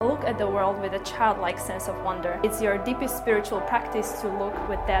at the world with a childlike sense of wonder. It's your deepest spiritual practice to look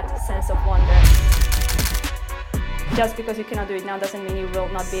with that sense of wonder. Just because you cannot do it now doesn't mean you will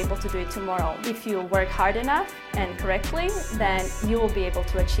not be able to do it tomorrow. If you work hard enough and correctly, then you will be able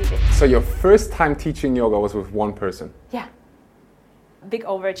to achieve it. So your first time teaching yoga was with one person? Yeah. Big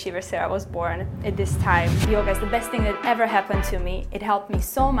overachiever, Sara was born at this time. Yoga is the best thing that ever happened to me. It helped me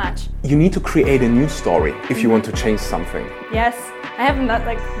so much. You need to create a new story if you want to change something. Yes, I have not,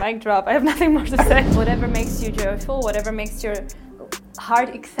 like, mic drop, I have nothing more to say. Whatever makes you joyful, whatever makes your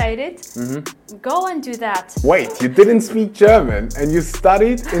heart excited, go and do that. Wait, you didn't speak German and you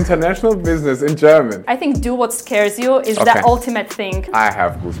studied international business in German. I think do what scares you is the ultimate thing. I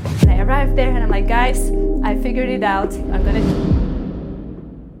have goosebumps. And I arrived there and I'm like, guys, I figured it out. I'm gonna...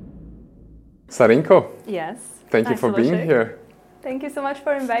 Sarinko. Yes. Thank you for being here. Thank you so much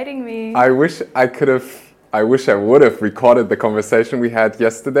for inviting me. I wish I would have recorded the conversation we had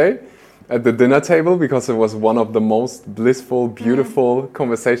yesterday at the dinner table, because it was one of the most blissful, beautiful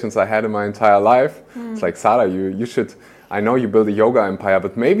conversations I had in my entire life. It's like, Sara, you should, I know you built a yoga empire,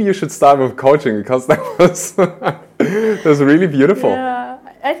 but maybe you should start with coaching, because that was really beautiful. Yeah,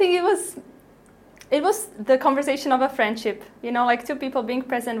 I think it was the conversation of a friendship, you know, like two people being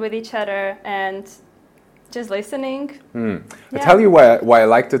present with each other and just listening. I tell you why I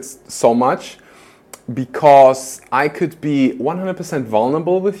liked it so much, because I could be 100%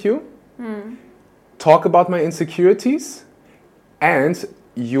 vulnerable with you, talk about my insecurities, and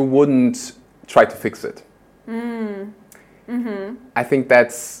you wouldn't try to fix it. I think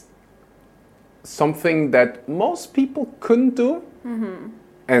that's something that most people couldn't do.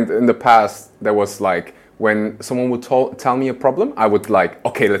 And in the past, there was like, when someone would tell me a problem, I would like,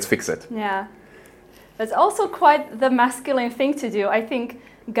 okay, let's fix it. Yeah. That's also quite the masculine thing to do. I think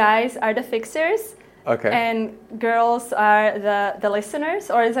guys are the fixers. Okay. And girls are the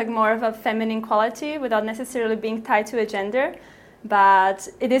listeners, or it's like more of a feminine quality without necessarily being tied to a gender. But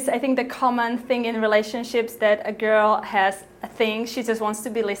it is, I think, the common thing in relationships that a girl has a thing she just wants to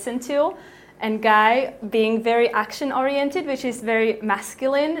be listened to. And guy being very action-oriented, which is very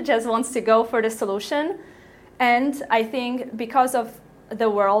masculine, just wants to go for the solution. And I think because of the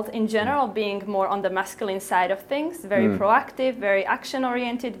world in general being more on the masculine side of things, very proactive, very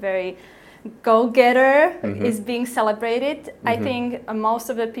action-oriented, very go-getter is being celebrated. I think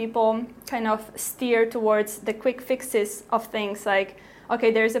most of the people kind of steer towards the quick fixes of things, like, okay,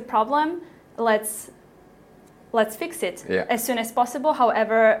 there's a problem, let's fix it as soon as possible,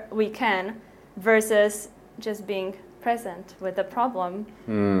 however we can, versus just being present with the problem,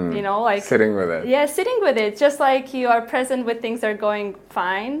 you know, like sitting with it. Yeah, sitting with it, just like you are present when things are going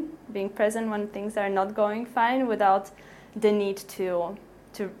fine, being present when things are not going fine without the need to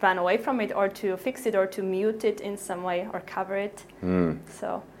run away from it or to fix it or to mute it in some way or cover it.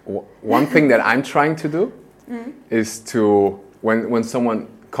 So one thing that I'm trying to do is to, when someone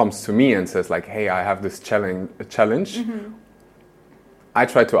comes to me and says like, hey, I have this challenge, I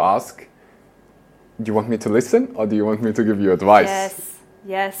try to ask, do you want me to listen or do you want me to give you advice?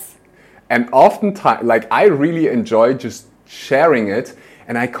 Yes. And oftentimes, like, I really enjoy just sharing it,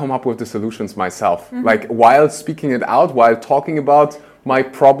 and I come up with the solutions myself. Like, while speaking it out, while talking about my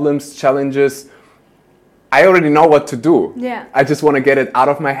problems, challenges, I already know what to do. Yeah. I just want to get it out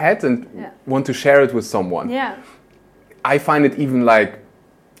of my head and want to share it with someone. Yeah. I find it even like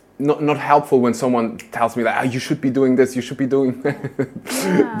not helpful when someone tells me that you should be doing this, you should be doing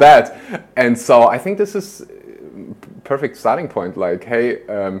that. And so I think this is perfect starting point. Like, hey,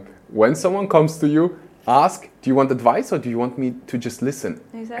 when someone comes to you, ask, do you want advice or do you want me to just listen?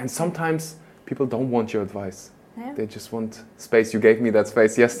 Exactly. And sometimes people don't want your advice. Yeah. They just want space. You gave me that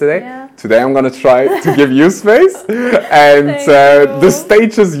space yesterday. Yeah. Today I'm going to try to give you space. And the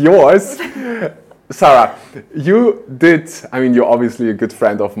stage is yours. Sara, you did, I mean, you're obviously a good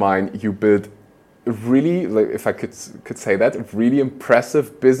friend of mine. You built really, like, if I could say that, a really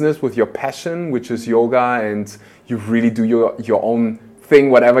impressive business with your passion, which is yoga, and you really do your own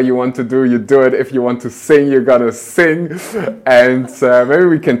thing. Whatever you want to do, you do it. If you want to sing, you're gonna sing. And maybe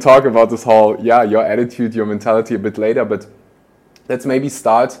we can talk about this whole, your attitude, your mentality a bit later, but let's maybe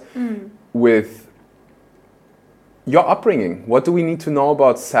start with your upbringing. What do we need to know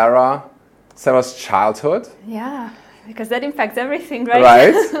about Sara's childhood? Yeah, because that impacts everything, right?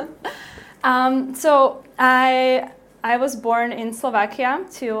 Right. So I was born in Slovakia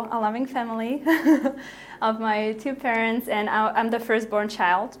to a loving family of my two parents, and I'm the firstborn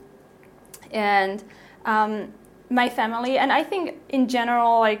child. And my family, and I think in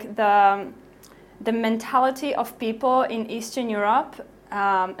general, like the mentality of people in Eastern Europe,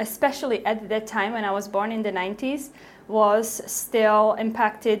 especially at that time when I was born in the 90s, was still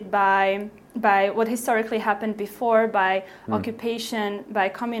impacted by what historically happened before, by occupation, by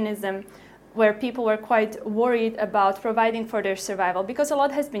communism, where people were quite worried about providing for their survival because a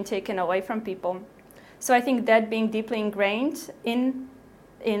lot has been taken away from people. So I think that being deeply ingrained in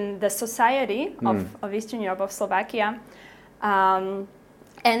the society of Eastern Europe, of Slovakia,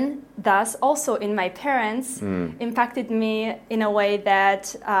 and thus also in my parents, impacted me in a way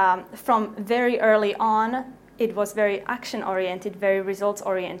that from very early on, it was very action-oriented, very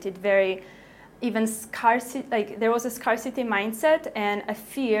results-oriented, very even scarcity, like there was a scarcity mindset and a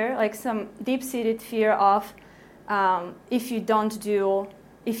fear, like some deep-seated fear of if you don't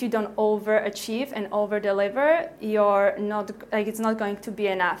overachieve and over-deliver, you're not, like it's not going to be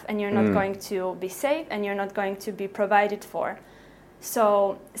enough, and you're not going to be safe, and you're not going to be provided for.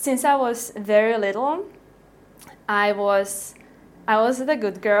 So since I was very little, I was the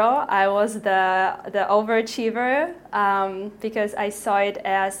good girl. I was the overachiever because I saw it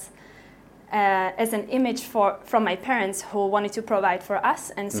as an image from my parents who wanted to provide for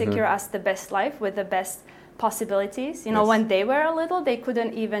us and secure us the best life with the best possibilities. You know, when they were little, they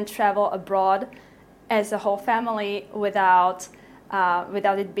couldn't even travel abroad as a whole family without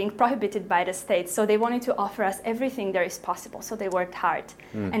it being prohibited by the state. So they wanted to offer us everything there is possible. So they worked hard.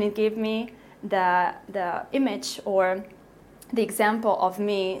 And it gave me the image or the example of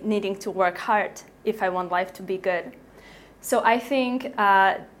me needing to work hard if I want life to be good. So I think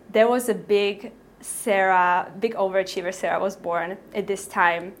there was a big overachiever Sara was born at this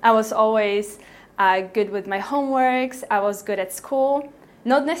time. I was always good with my homeworks. I was good at school.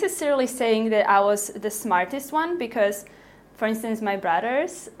 Not necessarily saying that I was the smartest one because, for instance, my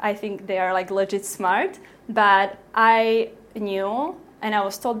brothers, I think they are like legit smart, but I knew and I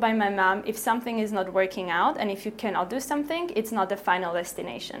was told by my mom, if something is not working out and if you cannot do something, it's not the final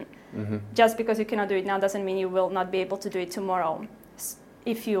destination. Just because you cannot do it now doesn't mean you will not be able to do it tomorrow.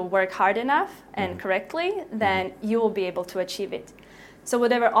 If you work hard enough and correctly, then you will be able to achieve it. So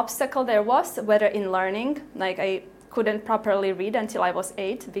whatever obstacle there was, whether in learning, like I couldn't properly read until I was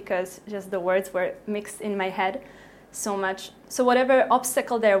 8 because just the words were mixed in my head so much. So whatever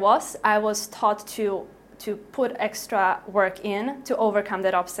obstacle there was, I was taught to put extra work in to overcome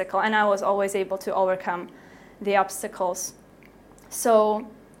that obstacle. And I was always able to overcome the obstacles. So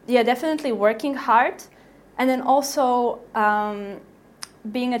yeah, definitely working hard. And then also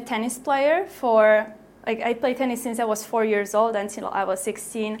being a tennis player I played tennis since I was 4 years old until I was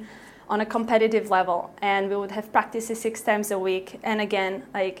 16 on a competitive level. And we would have practices 6 times a week. And again,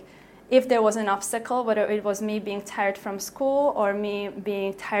 like if there was an obstacle, whether it was me being tired from school or me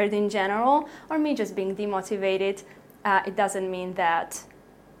being tired in general or me just being demotivated, it doesn't mean that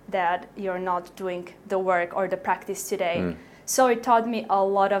you're not doing the work or the practice today. So it taught me a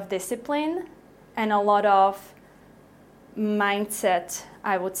lot of discipline and a lot of mindset,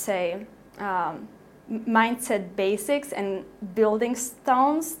 I would say, mindset basics and building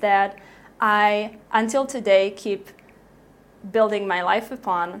stones that I, until today, keep building my life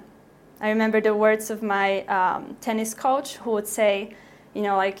upon. I remember the words of my tennis coach who would say, you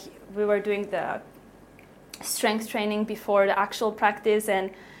know, like we were doing the strength training before the actual practice,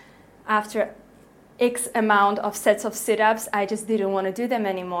 and after X amount of sets of sit-ups, I just didn't want to do them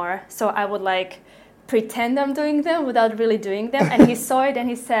anymore. So I would like pretend I'm doing them without really doing them. And he saw it and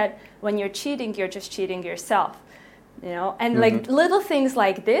he said, when you're cheating, you're just cheating yourself, you know? And like little things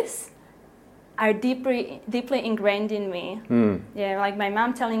like this are deeply ingrained in me. Yeah, like my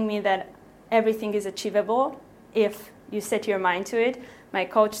mom telling me that everything is achievable if you set your mind to it. My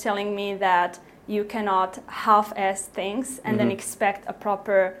coach telling me that you cannot half-ass things and then expect a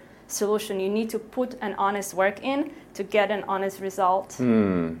proper solution. You need to put an honest work in to get an honest result.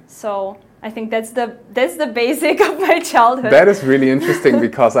 So I think that's the basic of my childhood. That is really interesting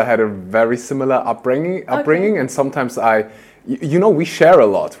because I had a very similar upbringing, and sometimes we share a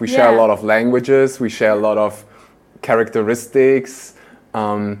lot. We share a lot of languages, we share a lot of characteristics,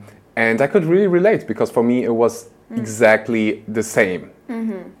 and I could really relate because for me it was exactly the same.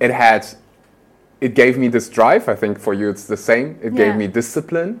 It gave me this drive. I think for you it's the same. It gave me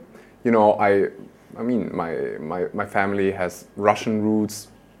discipline. You know, I mean, my family has Russian roots.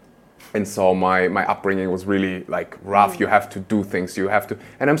 And so my upbringing was really like rough. You have to do things. You have to,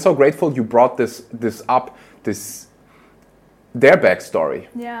 and I'm so grateful you brought this up, their backstory.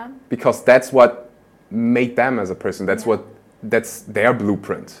 Yeah. Because that's what made them as a person. That's their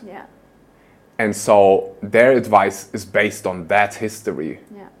blueprint. Yeah. And so their advice is based on that history,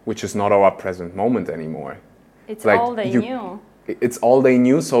 which is not our present moment anymore. It's like all they knew. It's all they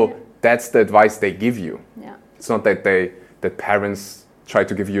knew. So that's the advice they give you. Yeah. It's not that parents try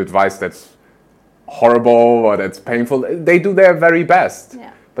to give you advice that's horrible or that's painful. They do their very best.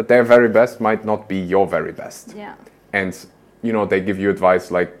 Yeah. But their very best might not be your very best. Yeah. And, you know, they give you advice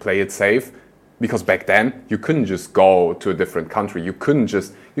like play it safe. Because back then, you couldn't just go to a different country. You couldn't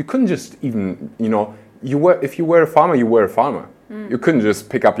just even, you know, if you were a farmer, you were a farmer. You couldn't just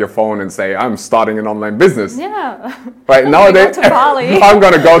pick up your phone and say, I'm starting an online business. Yeah. Right nowadays, go to Bali. I'm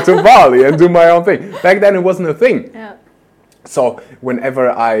going to go to Bali and do my own thing. Back then, it wasn't a thing. Yeah. So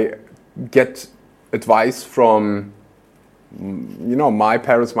whenever I get advice from, you know, my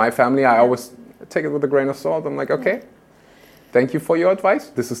parents, my family, I always take it with a grain of salt. I'm like, okay, thank you for your advice.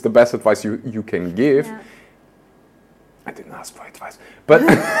 This is the best advice you can give. Yeah. I didn't ask for advice, but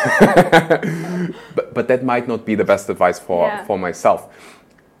but that might not be the best advice for myself.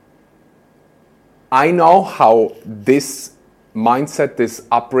 I know how this mindset, this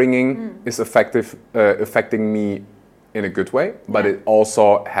upbringing is affecting me in a good way, but it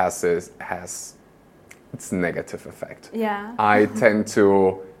also has its negative effect. Yeah. I tend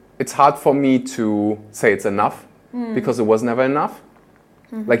to, it's hard for me to say it's enough because it was never enough.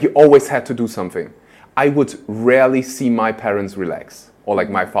 Like you always had to do something. I would rarely see my parents relax or like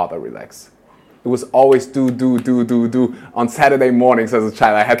my father relax. It was always do. On Saturday mornings as a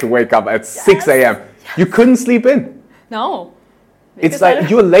child, I had to wake up at 6 a.m. Yes. You couldn't sleep in. No. It's like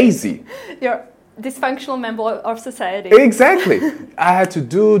you're lazy. You're dysfunctional member of society. Exactly. I had to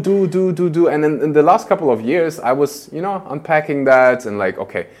do. And in the last couple of years, I was, you know, unpacking that and like,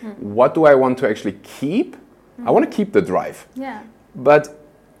 okay, what do I want to actually keep? I want to keep the drive. Yeah. But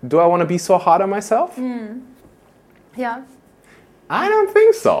do I want to be so hard on myself? Yeah. I don't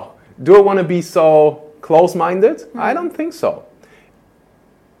think so. Do I want to be so close-minded? I don't think so.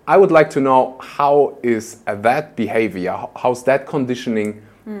 I would like to know how is that behavior, how's that conditioning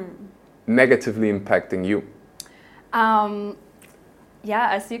negatively impacting you? Yeah,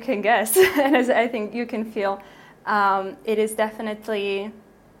 as you can guess, and as I think you can feel, it is definitely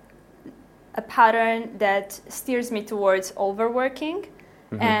a pattern that steers me towards overworking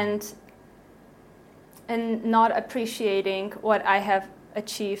and not appreciating what I have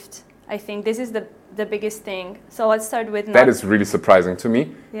achieved. I think this is the biggest thing. So let's start with... That is really surprising to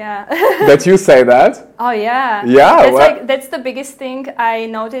me. Yeah. That you say that. Oh, yeah. Yeah. That's the biggest thing I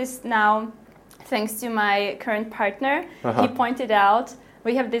noticed now, thanks to my current partner. He pointed out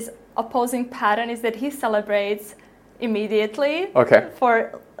we have this opposing pattern is that he celebrates immediately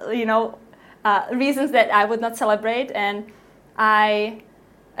for, you know, reasons that I would not celebrate. And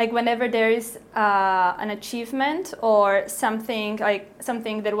like whenever there is an achievement or something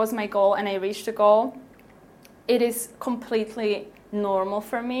that was my goal and I reached the goal, it is completely normal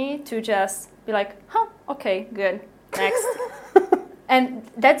for me to just be like, okay, good, next. And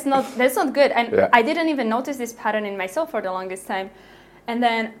that's not good. And I didn't even notice this pattern in myself for the longest time. And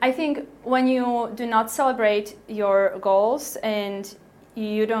then I think when you do not celebrate your goals and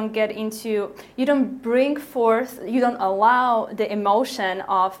you don't bring forth, you don't allow the emotion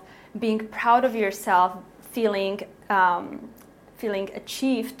of being proud of yourself, feeling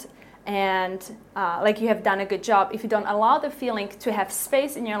achieved and like you have done a good job. If you don't allow the feeling to have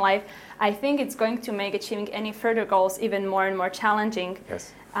space in your life, I think it's going to make achieving any further goals even more and more challenging.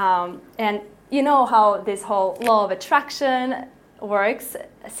 Yes. And you know how this whole law of attraction works.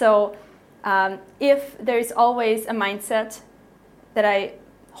 So if there is always a mindset that I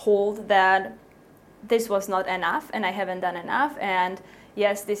hold that this was not enough and I haven't done enough, and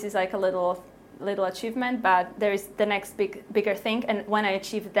yes, this is like a little achievement, but there is the next bigger thing, and when I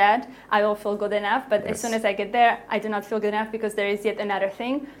achieve that, I will feel good enough, but as soon as I get there, I do not feel good enough because there is yet another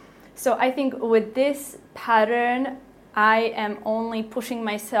thing. So I think with this pattern, I am only pushing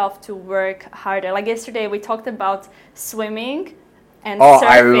myself to work harder. Like yesterday, we talked about swimming and surfing.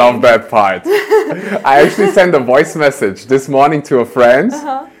 I love that part. I actually sent a voice message this morning to a friend,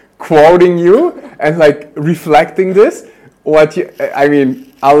 quoting you and like reflecting this.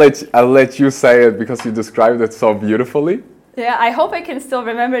 I'll let you say it because you described it so beautifully. Yeah, I hope I can still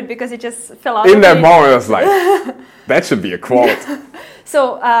remember it because it just fell out. In that moment, I was like, that should be a quote.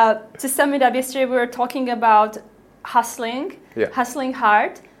 So to sum it up, yesterday we were talking about hustling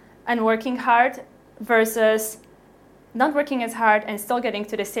hard and working hard versus not working as hard and still getting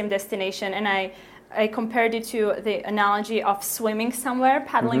to the same destination. And I compared it to the analogy of swimming somewhere,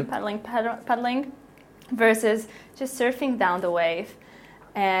 paddling versus just surfing down the wave.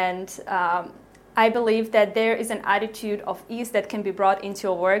 And I believe that there is an attitude of ease that can be brought into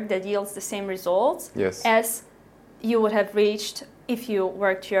a work that yields the same results as you would have reached if you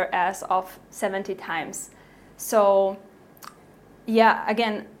worked your ass off 70 times. So, yeah,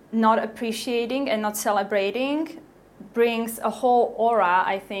 again, not appreciating and not celebrating brings a whole aura,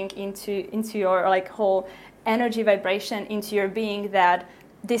 I think, into your like whole energy vibration into your being, that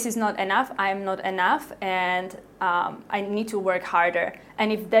this is not enough, I'm not enough, and I need to work harder.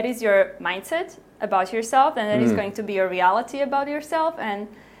 And if that is your mindset about yourself, then that is going to be your reality about yourself. And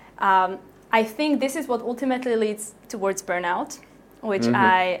I think this is what ultimately leads towards burnout, which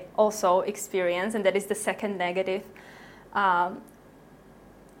I also experience, and that is the second negative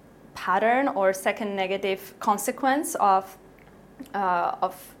pattern or second negative consequence of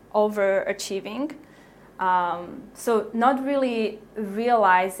overachieving. So not really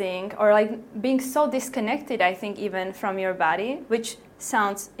realizing, or like being so disconnected, I think, even from your body, which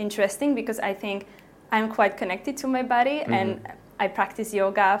sounds interesting because I think I'm quite connected to my body, and I practice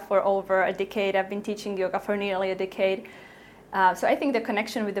yoga for over a decade. I've been teaching yoga for nearly a decade. So I think the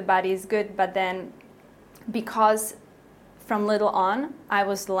connection with the body is good, but then because from little on, I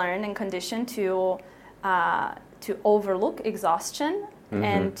was learned and conditioned to overlook exhaustion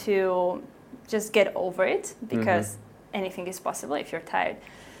and to just get over it, because anything is possible if you're tired.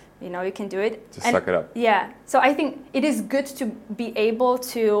 You know, you can do it. Just suck it up. Yeah. So I think it is good to be able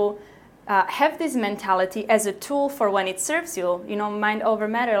to have this mentality as a tool for when it serves you. You know, mind over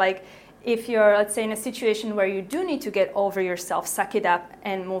matter. Like if you're, let's say, in a situation where you do need to get over yourself, suck it up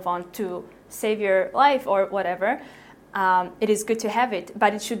and move on to save your life or whatever, it is good to have it,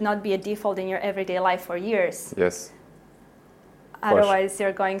 but it should not be a default in your everyday life for years. Yes. Otherwise,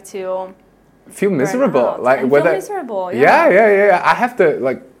 you're going to feel miserable. Like feel miserable. Yeah. I have to,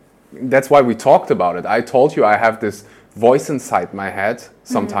 like, that's why we talked about it. I told you I have this voice inside my head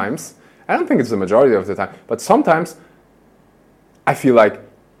sometimes. I don't think it's the majority of the time, but sometimes I feel like,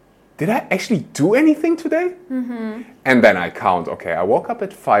 did I actually do anything today? And then I count, okay, I woke up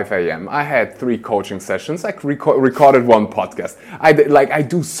at 5 a.m. I had 3 coaching sessions. I recorded 1 podcast. I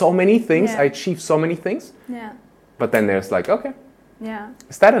do so many things. I achieve so many things. Yeah. But then there's like, okay, yeah,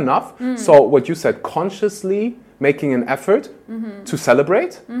 is that enough? So what you said, consciously making an effort to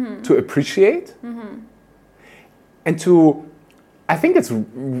celebrate, to appreciate, and to, I think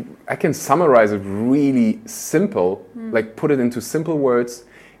I can summarize it really simple, like put it into simple words.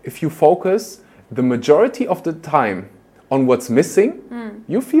 If you focus the majority of the time on what's missing,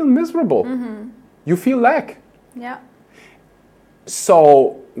 you feel miserable. You feel lack. Yeah.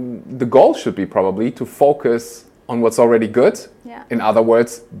 So the goal should be probably to focus on what's already good. Yeah. In other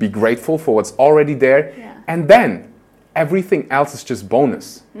words, be grateful for what's already there. Yeah. And then everything else is just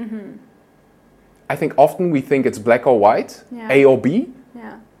bonus. I think often we think it's black or white, A or B.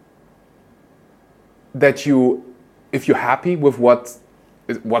 Yeah. That if you're happy with what's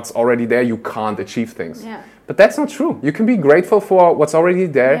already there, you can't achieve things. Yeah. But that's not true. You can be grateful for what's already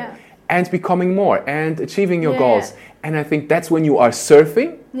there and becoming more and achieving your goals. And I think that's when you are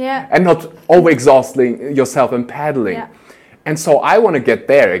surfing and not over-exhausting yourself and paddling. Yeah. And so I want to get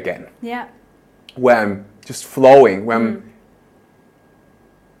there again. Yeah. Where I'm just flowing, where I'm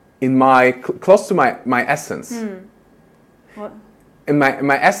in close to my essence. What? And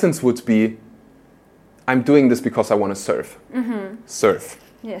my essence would be, I'm doing this because I want to surf. Surf.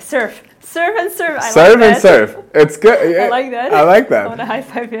 Yeah, surf. Surf and surf. Surf and surf. It's good. Yeah. I like that. I like that. I want to high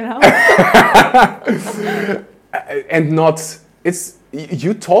five you now. And not,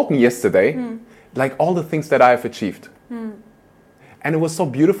 you told me yesterday, like all the things that I've achieved. And it was so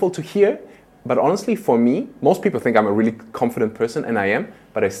beautiful to hear. But honestly, for me, most people think I'm a really confident person, and I am.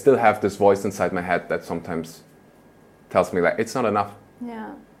 But I still have this voice inside my head that sometimes tells me, like, it's not enough.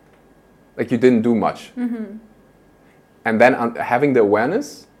 Yeah. Like, you didn't do much. And then having the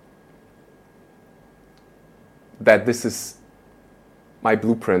awareness that this is my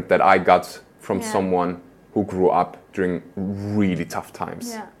blueprint that I got from someone who grew up during really tough times.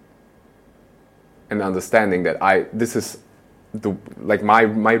 Yeah. And understanding that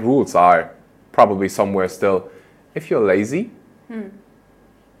my rules are probably somewhere still, if you're lazy,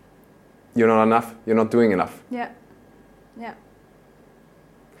 you're not enough, you're not doing enough. Yeah. Yeah.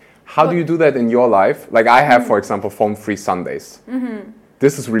 How do you do that in your life? Like I have, for example, phone-free Sundays.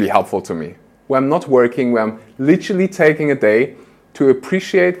 This is really helpful to me. Where I'm not working, where I'm literally taking a day to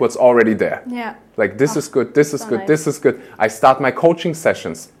appreciate what's already there. Yeah. Like this is good, this is good, nice. This is good. I start my coaching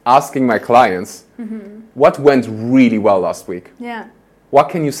sessions asking my clients, what went really well last week? Yeah. What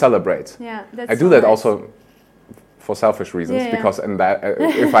can you celebrate? Yeah, that's I do that also for selfish reasons, because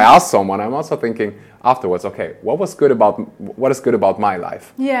if I ask someone, I'm also thinking afterwards, okay, what is good about my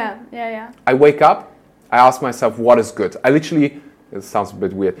life? Yeah, yeah, yeah. I wake up, I ask myself, what is good? I literally, it sounds a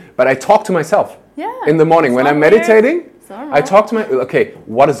bit weird, but I talk to myself in the morning. When I'm meditating, I talk to okay,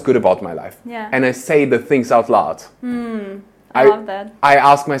 what is good about my life? Yeah. And I say the things out loud. I love that. I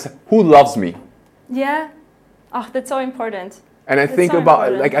ask myself, who loves me? Yeah. Oh, that's so important. And I think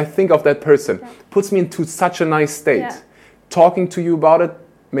about, like, I think of that person, puts me into such a nice state. Yeah. Talking to you about it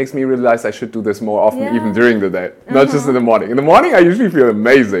makes me realize I should do this more often, even during the day, not just in the morning. In the morning, I usually feel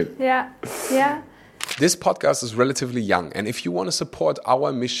amazing. Yeah, yeah. This podcast is relatively young, and if you want to support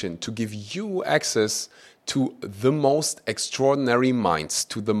our mission to give you access to the most extraordinary minds,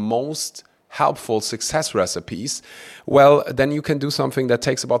 to the most helpful success recipes, well, then you can do something that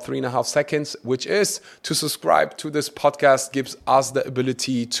takes about 3.5 seconds, which is to subscribe to this podcast. Gives us the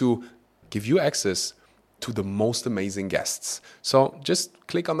ability to give you access to the most amazing guests. So just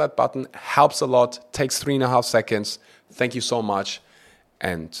click on that button, helps a lot, takes 3.5 seconds. Thank you so much,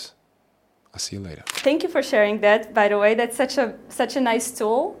 and I'll see you later. Thank you for sharing that, by the way. That's such a nice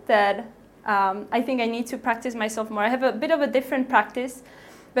tool that I think I need to practice myself more. I have a bit of a different practice.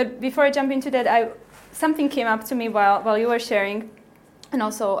 But before I jump into that, something came up to me while you were sharing, and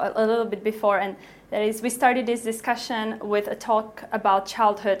also a little bit before, and that is, we started this discussion with a talk about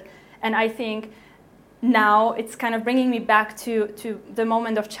childhood, and I think now it's kind of bringing me back to the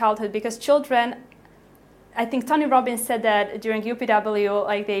moment of childhood, because children, I think Tony Robbins said that during UPW,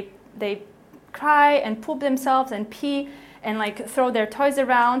 like they cry and poop themselves and pee, and like throw their toys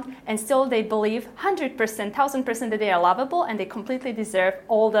around, and still they believe 100%, 1000% that they are lovable and they completely deserve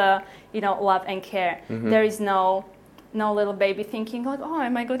all the love and care. Mm-hmm. There is no little baby thinking like, oh,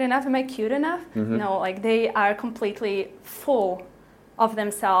 am I good enough? Am I cute enough? Mm-hmm. No, like they are completely full of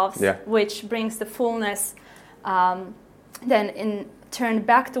themselves, which brings the fullness then in turn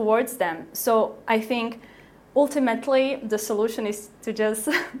back towards them. So I think ultimately, the solution is to just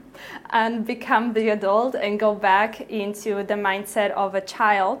become the adult and go back into the mindset of a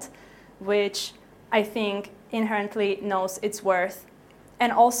child, which I think inherently knows its worth.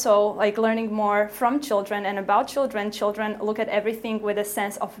 And also, like, learning more from children and about children. Children look at everything with a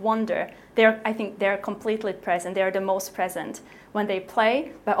sense of wonder. I think they're completely present. They're the most present when they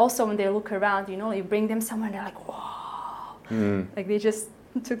play, but also when they look around, you bring them somewhere and they're like, wow. Mm. Like they just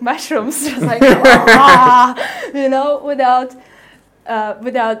took mushrooms, just like,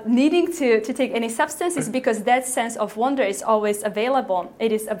 without needing to take any substances, because that sense of wonder is always available.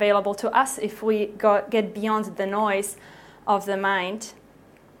 It is available to us if we get beyond the noise of the mind.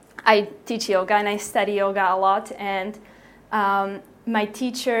 I teach yoga and I study yoga a lot, and my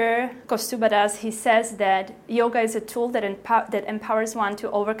teacher, Kostubadas, he says that yoga is a tool that empowers one to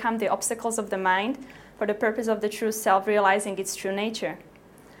overcome the obstacles of the mind for the purpose of the true self, realizing its true nature.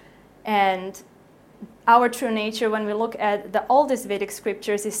 And our true nature, when we look at the oldest Vedic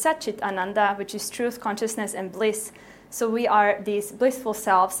scriptures, is Satchit Ananda, which is truth, consciousness, and bliss. So we are these blissful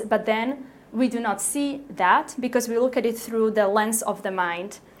selves, but then we do not see that because we look at it through the lens of the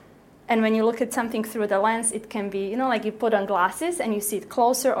mind. And when you look at something through the lens, it can be, like you put on glasses and you see it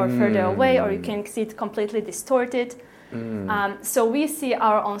closer or further away, or you can see it completely distorted. So we see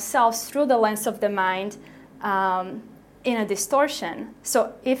our own selves through the lens of the mind, in a distortion.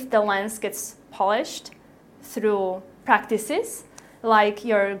 So if the lens gets polished through practices like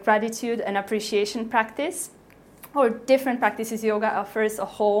your gratitude and appreciation practice, or different practices, yoga offers a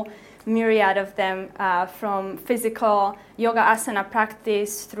whole myriad of them, from physical yoga asana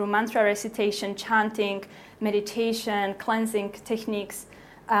practice through mantra recitation, chanting, meditation, cleansing techniques,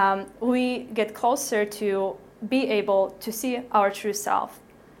 we get closer to be able to see our true self.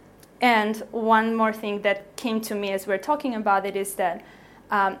 And one more thing that came to me as we're talking about it is that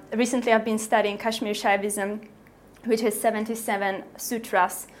recently I've been studying Kashmir Shaivism, which has 77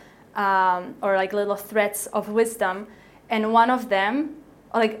 sutras, or like little threads of wisdom. And one of them,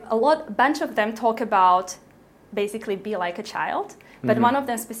 like a bunch of them talk about basically be like a child. But one of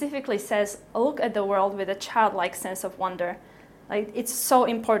them specifically says, look at the world with a childlike sense of wonder. Like it's so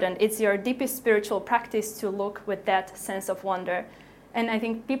important. It's your deepest spiritual practice to look with that sense of wonder. And I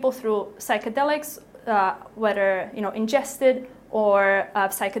think people through psychedelics, whether ingested or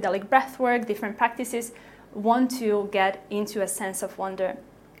psychedelic breathwork, different practices, want to get into a sense of wonder.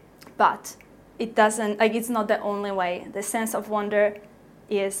 But it doesn't, like it's not the only way. The sense of wonder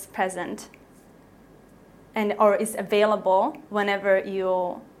is present or is available whenever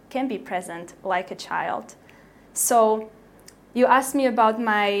you can be present like a child. So you asked me about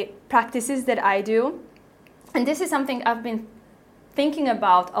my practices that I do. And this is something I've been thinking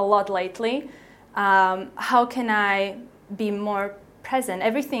about a lot lately. How can I be more present?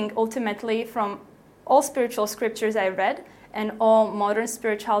 Everything ultimately from all spiritual scriptures I read and all modern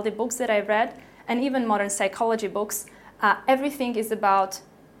spirituality books that I read and even modern psychology books, everything is about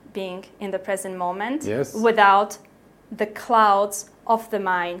being in the present moment without the clouds of the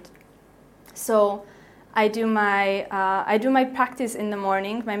mind. So I do my practice in the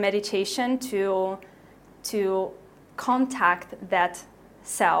morning, my meditation, to to contact that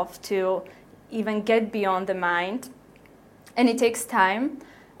self, to even get beyond the mind. And it takes time.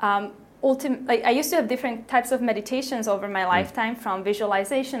 I used to have different types of meditations over my lifetime, from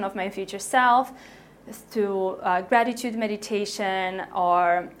visualization of my future self to gratitude meditation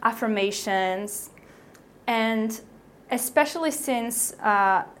or affirmations. And especially since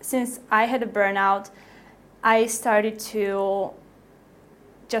I had a burnout, I started to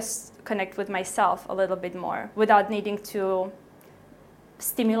just connect with myself a little bit more without needing to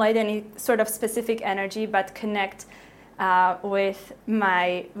stimulate any sort of specific energy, but connect with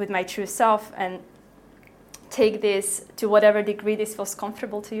my true self and take this to whatever degree this feels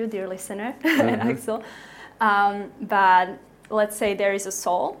comfortable to you, dear listener, and Axel. But let's say there is a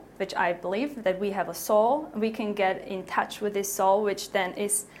soul, which I believe that we have a soul. We can get in touch with this soul, which then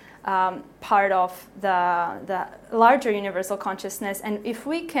is part of the larger universal consciousness. And if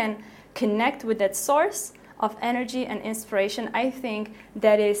we can connect with that source of energy and inspiration, I think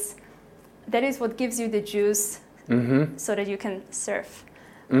that is what gives you the juice so that you can surf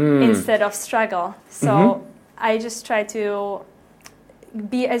instead of struggle. So I just try to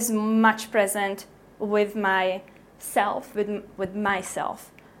be as much present with myself, with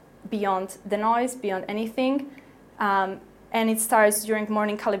myself, beyond the noise, beyond anything. And it starts during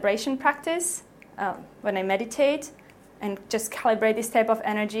morning calibration practice, when I meditate and just calibrate this type of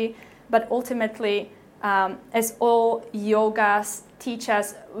energy. But ultimately, as all yogas teach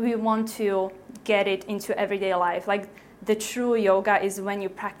us, we want to get it into everyday life. Like, the true yoga is when you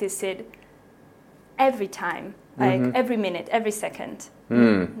practice it every time, like every minute, every second.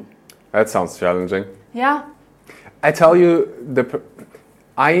 That sounds challenging. Yeah. I tell you,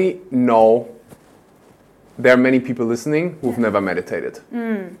 I know there are many people listening who've never meditated,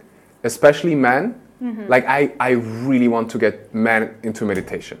 especially men. Like, I really want to get men into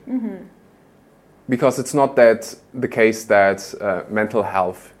meditation, because it's not that the case that mental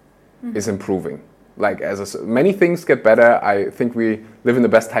health is improving. Like, many things get better. I think we live in the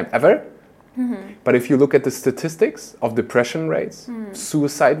best time ever. But if you look at the statistics of depression rates,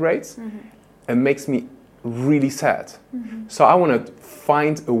 suicide rates, it makes me really sad. So I want to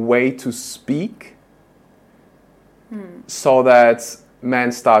find a way to speak so that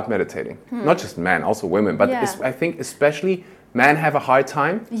men start meditating. Not just men, also women. But I think especially men have a hard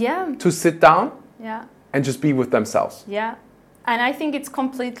time to sit down and just be with themselves. Yeah. And I think it's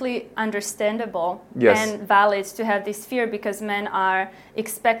completely understandable and valid to have this fear, because men are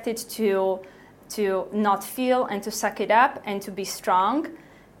expected to not feel and to suck it up and to be strong.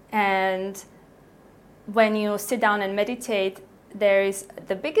 And when you sit down and meditate, there is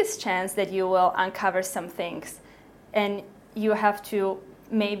the biggest chance that you will uncover some things. And you have to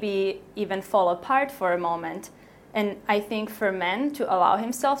maybe even fall apart for a moment. And I think for men to allow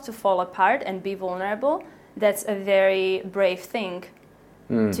himself to fall apart and be vulnerable, that's a very brave thing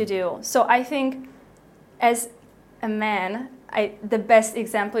to do. So I think as a man, the best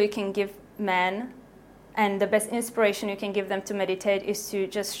example you can give men and the best inspiration you can give them to meditate is to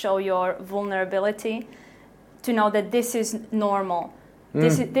just show your vulnerability, to know that this is normal.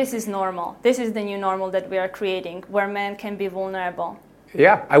 This is normal. This is the new normal that we are creating, where men can be vulnerable.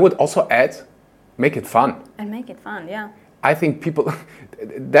 Yeah, I would also add, make it fun. And make it fun, yeah. I think people,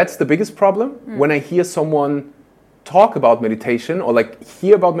 that's the biggest problem. When I hear someone talk about meditation or like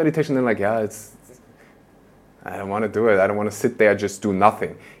hear about meditation, they're like, I don't want to do it. I don't want to sit there, just do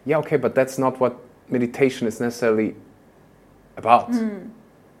nothing. Yeah, okay, but that's not what meditation is necessarily about.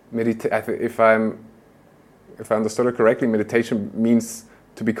 If I understood it correctly, meditation means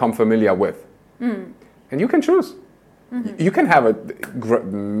to become familiar with. And you can choose. You can have a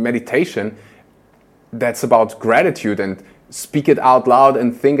meditation that's about gratitude and speak it out loud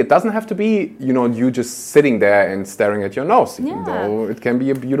and think. It doesn't have to be, you just sitting there and staring at your nose, even though it can be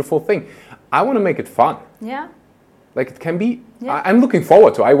a beautiful thing. I want to make it fun. Yeah. Like, it can be, I'm looking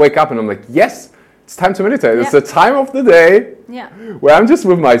forward to it. I wake up and I'm like, yes, it's time to meditate. It's the time of the day where I'm just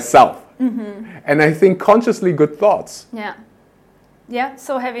with myself. And I think consciously good thoughts. Yeah. Yeah,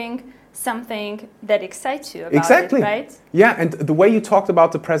 so having something that excites you about it, right? Yeah, and the way you talked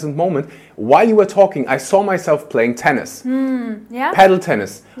about the present moment, while you were talking, I saw myself playing tennis. Paddle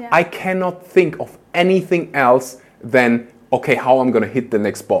tennis. I cannot think of anything else than, okay, how I'm going to hit the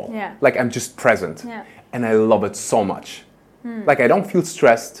next ball. Like, I'm just present. And I love it so much. Like, I don't feel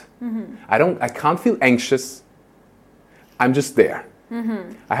stressed. I can't feel anxious. I'm just there.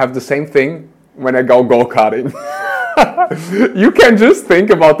 I have the same thing when I go-karting. You can just think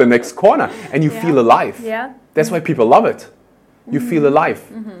about the next corner and you feel alive. That's why people love it. You feel alive.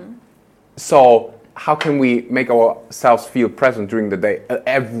 So how can we make ourselves feel present during the day,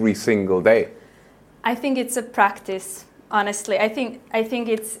 every single day? I think it's a practice, honestly. I think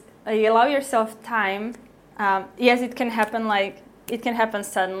it's you allow yourself time. Yes, it can happen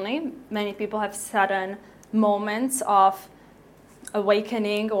suddenly. Many people have sudden moments of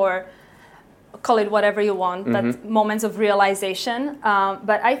awakening, or call it whatever you want, but moments of realization.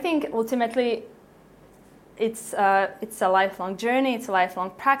 But I think ultimately it's a lifelong journey, it's a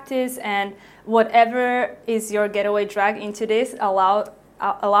lifelong practice, and whatever is your getaway drag into this,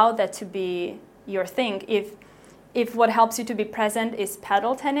 allow that to be your thing. If what helps you to be present is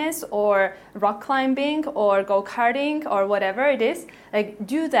paddle tennis or rock climbing or go-karting or whatever it is, like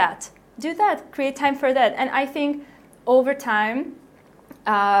do that, create time for that. And I think over time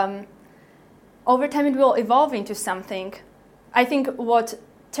it will evolve into something. I think what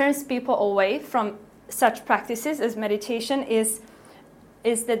turns people away from such practices as meditation is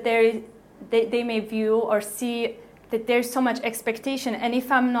that they may view or see that there's so much expectation, and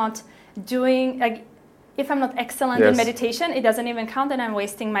if I'm not excellent in meditation, it doesn't even count, and I'm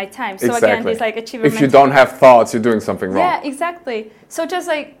wasting my time. So again, this like achievement. If you don't have thoughts, you're doing something wrong. Yeah, exactly. So just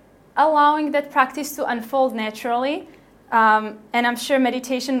like allowing that practice to unfold naturally. And I'm sure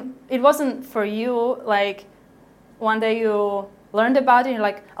meditation, it wasn't for you like one day you learned about it and you're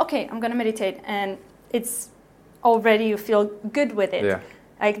like, okay, I'm going to meditate, and it's already you feel good with it. Yeah.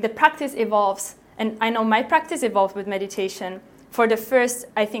 Like the practice evolves, and I know my practice evolved with meditation. For the first,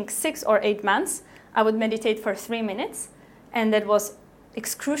 I think 6 or 8 months, I would meditate for 3 minutes, and that was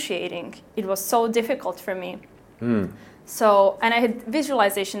excruciating. It was so difficult for me. So, and I had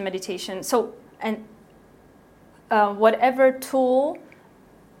visualization meditation. So, and whatever tool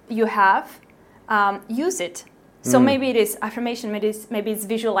you have, use it. So maybe it is affirmation, maybe it's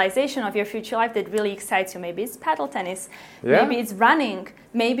visualization of your future life that really excites you. Maybe it's paddle tennis, maybe it's running,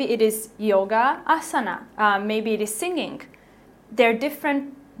 maybe it is yoga, asana, maybe it is singing. There are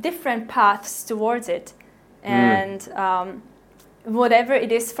different paths towards it. And whatever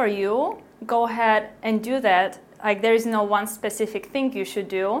it is for you, go ahead and do that. Like there is no one specific thing you should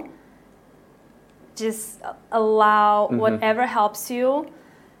do. Just allow whatever helps you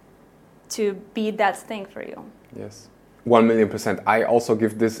to be that thing for you. Yes, 1,000,000%. I also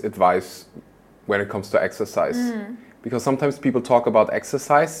give this advice when it comes to exercise. Because sometimes people talk about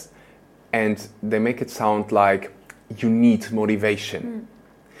exercise and they make it sound like you need motivation.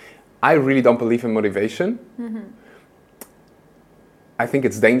 I really don't believe in motivation. I think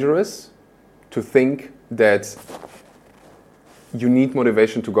it's dangerous to think that you need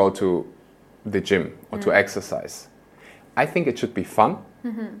motivation to go to the gym or to exercise. I think it should be fun.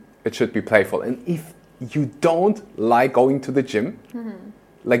 It should be playful. And if you don't like going to the gym,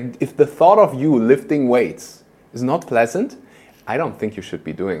 like if the thought of you lifting weights is not pleasant, I don't think you should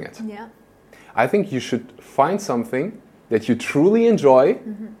be doing it. Yeah. I think you should find something that you truly enjoy,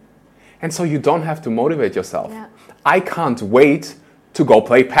 and so you don't have to motivate yourself. Yeah. I can't wait to go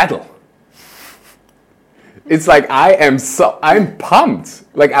play paddle. It's like I'm pumped.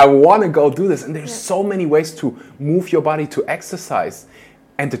 Like I want to go do this, and there's so many ways to move your body, to exercise,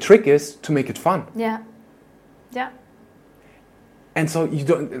 and the trick is to make it fun. Yeah. And so you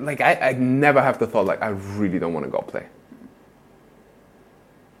don't like. I never have the thought like I really don't want to go play.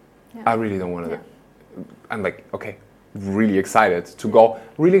 Yeah. I really don't want to. I'm like, okay, really excited to go.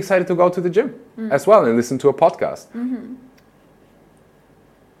 Really excited to go to the gym as well and listen to a podcast.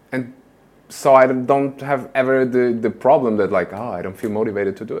 And so I don't have ever the problem that like, oh, I don't feel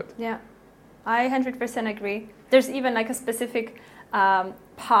motivated to do it. Yeah, I 100% agree. There's even like a specific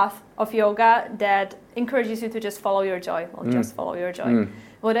path of yoga that encourages you to just follow your joy. Just follow your joy.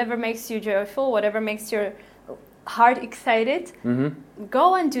 Whatever makes you joyful, whatever makes your heart excited,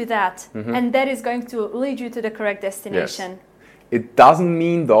 go and do that. And that is going to lead you to the correct destination. Yes. It doesn't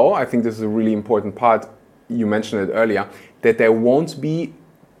mean though, I think this is a really important part, you mentioned it earlier, that there won't be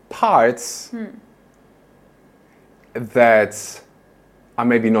parts that are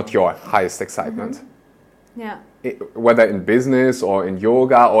maybe not your highest excitement. Yeah. Whether in business or in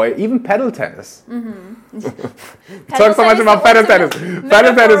yoga or even paddle tennis. Talk so much about paddle tennis.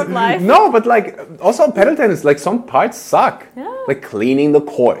 Paddle tennis. No, but like also paddle tennis, like some parts suck. Yeah. Like cleaning the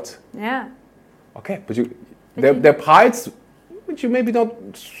court. Yeah. Okay, but there are parts which you maybe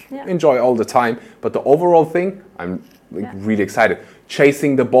don't enjoy all the time, but the overall thing, I'm really excited.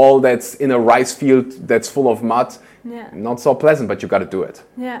 Chasing the ball that's in a rice field that's full of mud, not so pleasant, but you got to do it.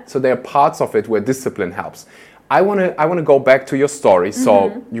 Yeah. So there are parts of it where discipline helps. I want to go back to your story.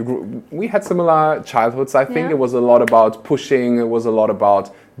 So we had similar childhoods. I think it was a lot about pushing. It was a lot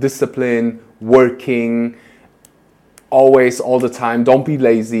about discipline, working, always, all the time. Don't be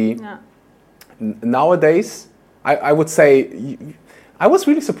lazy. Yeah. Nowadays, I would say, I was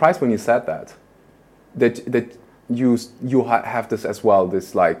really surprised when you said that. that you have this as well,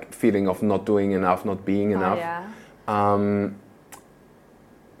 this like feeling of not doing enough, not being enough.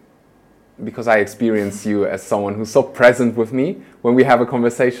 Because I experience you as someone who's so present with me when we have a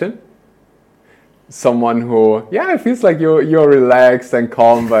conversation. Someone who, it feels like you're relaxed and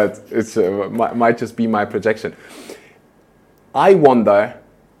calm, but it's might just be my projection. I wonder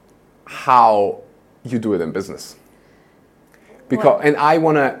how you do it in business. Because, and I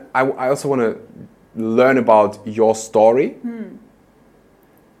also wanna learn about your story.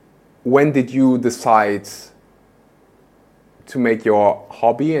 When did you decide to make your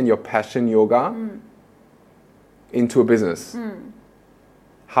hobby and your passion, yoga, into a business?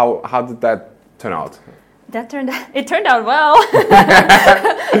 How did that turn out? It turned out well.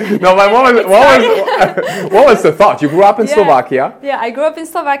 No, but what was the thought? You grew up in Slovakia? Yeah, I grew up in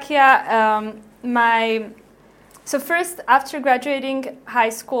Slovakia. So first, after graduating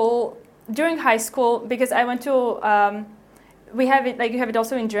during high school, because I went to, we have it, like you have it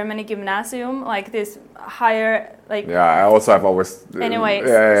also in Germany, gymnasium, like this higher, like... Yeah, I also have always... Anyway,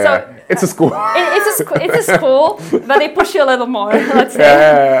 so... It's a school. It's a school, but they push you a little more, let's say.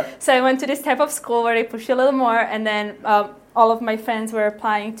 Yeah. So I went to this type of school where they push you a little more, and then all of my friends were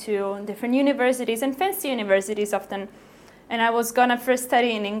applying to different universities, and fancy universities often. And I was gonna first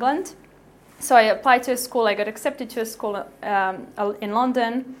study in England. So I applied to a school, I got accepted to a school in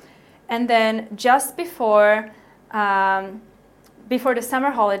London. And then just before the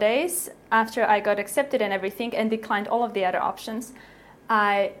summer holidays, after I got accepted and everything and declined all of the other options,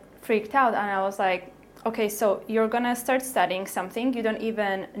 I freaked out and I was like, okay, so you're gonna start studying something you don't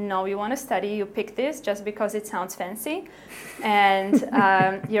even know you want to study. You pick this just because it sounds fancy, and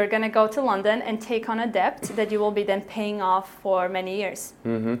you're gonna go to London and take on a debt that you will be then paying off for many years,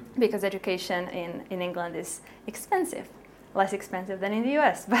 because education in England is expensive, less expensive than in the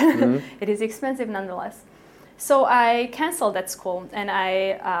US, but it is expensive nonetheless. So I canceled that school, and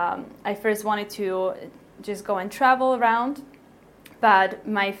I first wanted to just go and travel around. But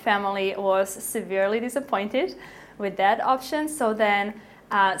my family was severely disappointed with that option. So then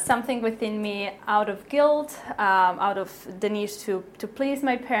something within me, out of guilt, out of the need to please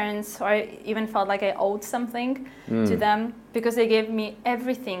my parents, or I even felt like I owed something to them, because they gave me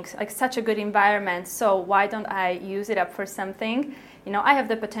everything, like such a good environment. So why don't I use it up for something? You know, I have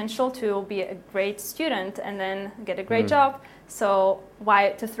the potential to be a great student and then get a great job. So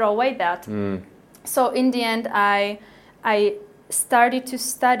why to throw away that? So in the end, I started to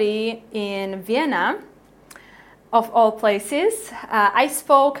study in Vienna, of all places. I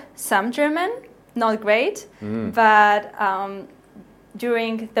spoke some German, not great, but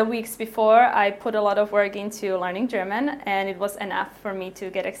during the weeks before, I put a lot of work into learning German, and it was enough for me to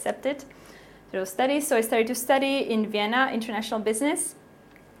get accepted through studies. So I started to study in Vienna international business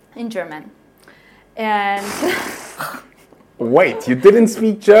in German. And wait, you didn't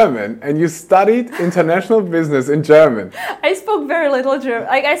speak German and you studied international business in German? I spoke very little German.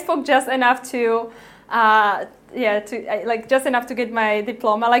 Like, I spoke just enough to just enough to get my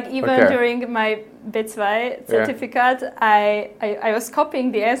diploma. Like, even during my B2 certificate, I was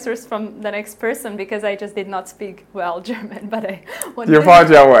copying the answers from the next person because I just did not speak well German. But I wanted You found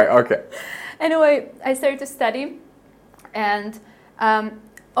your way, okay. Anyway, I started to study, and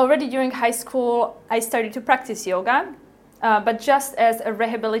already during high school, I started to practice yoga. But just as a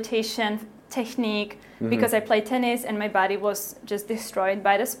rehabilitation technique, because I played tennis and my body was just destroyed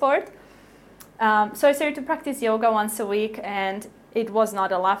by the sport. So I started to practice yoga once a week, and it was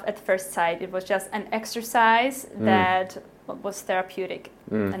not a laugh at first sight. It was just an exercise that was therapeutic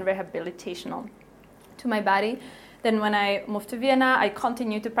and rehabilitational to my body. Then when I moved to Vienna, I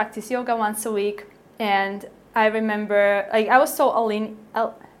continued to practice yoga once a week, and I remember, like, I was so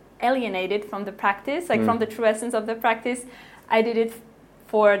alienated from the practice, like from the true essence of the practice. I did it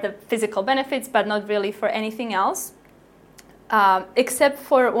for the physical benefits, but not really for anything else, except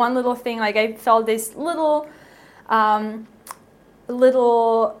for one little thing. Like, I felt this little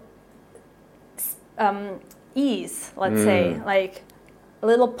ease, let's say, like a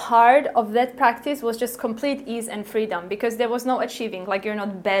little part of that practice was just complete ease and freedom, because there was no achieving. Like, you're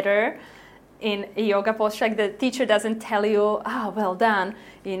not better in a yoga posture. Like, the teacher doesn't tell you, well done,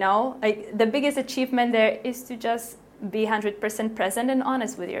 you know. Like, the biggest achievement there is to just be 100% present and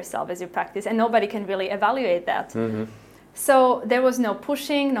honest with yourself as you practice, and nobody can really evaluate that. So there was no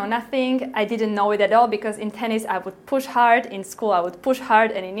pushing, no nothing. I didn't know it at all, because in tennis I would push hard, in school I would push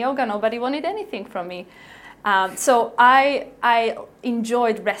hard, and in yoga nobody wanted anything from me. So I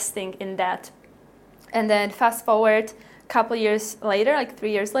enjoyed resting in that. And then fast forward couple years later, like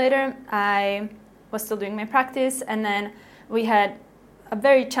 3 years later, I was still doing my practice, and then we had a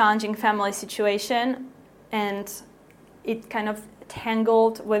very challenging family situation, and it kind of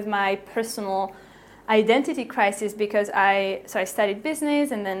tangled with my personal identity crisis because I studied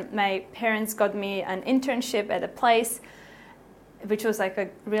business, and then my parents got me an internship at a place which was like a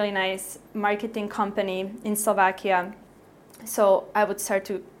really nice marketing company in Slovakia. So I would start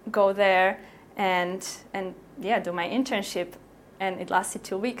to go there and do my internship, and it lasted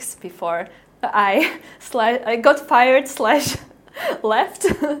 2 weeks before I got fired / left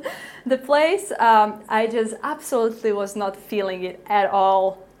the place. I just absolutely was not feeling it at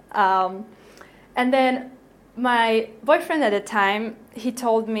all. And then my boyfriend at the time, he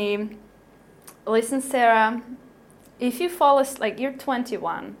told me, listen, Sara, if you fall asleep, like you're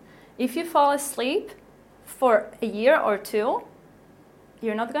 21, if you fall asleep for a year or two,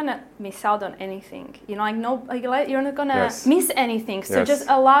 you're not gonna miss out on anything. You know, you're not gonna miss anything. So just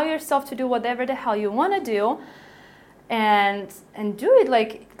allow yourself to do whatever the hell you want to do, and do it.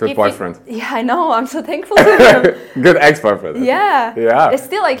 Like good boyfriend. I know. I'm so thankful to him. Good ex-boyfriend. Yeah. It's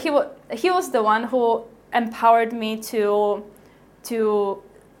still like he was the one who empowered me to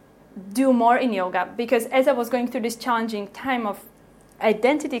do more in yoga, because as I was going through this challenging time of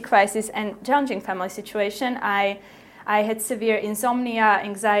identity crisis and challenging family situation, I had severe insomnia,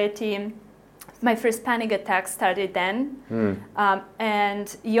 anxiety. My first panic attack started then.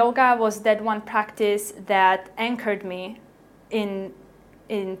 And yoga was that one practice that anchored me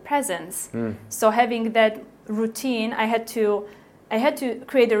in presence. So having that routine, I had to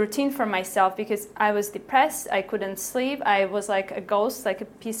create a routine for myself because I was depressed. I couldn't sleep. I was like a ghost, like a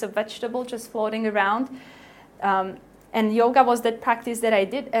piece of vegetable just floating around. And yoga was that practice that I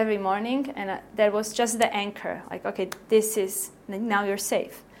did every morning, and that was just the anchor. Like, okay, this is, now you're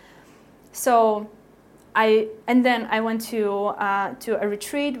safe. So then I went to a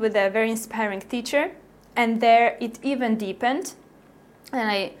retreat with a very inspiring teacher, and there it even deepened. And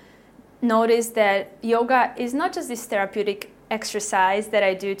I noticed that yoga is not just this therapeutic exercise that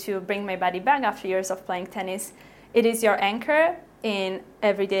I do to bring my body back after years of playing tennis. It is your anchor in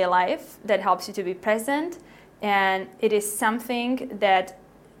everyday life that helps you to be present. And it is something that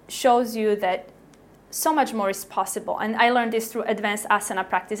shows you that so much more is possible. And I learned this through advanced asana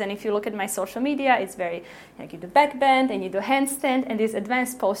practice. And if you look at my social media, it's very, like you do back bend and you do handstand and these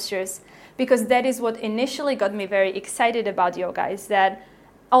advanced postures, because that is what initially got me very excited about yoga, is that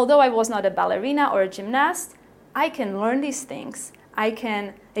although I was not a ballerina or a gymnast, I can learn these things.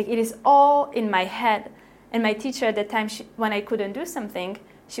 It is all in my head. And my teacher at the time, when I couldn't do something,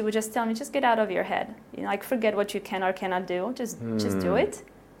 she would just tell me, just get out of your head. You know, like forget what you can or cannot do. Just do it.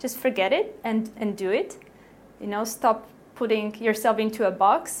 Just forget it and do it. You know, stop putting yourself into a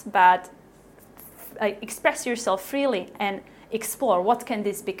box, but express yourself freely and explore what can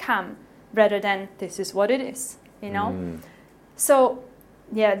this become, rather than this is what it is. You know. So,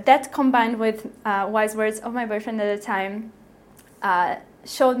 yeah, that combined with wise words of my boyfriend at the time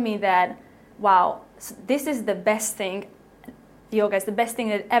showed me that, wow, this is the best thing. Yoga is the best thing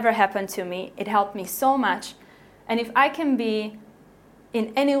that ever happened to me. It helped me so much. And if I can be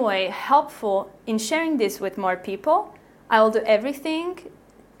in any way helpful in sharing this with more people, I will do everything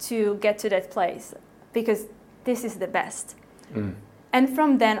to get to that place, because this is the best. And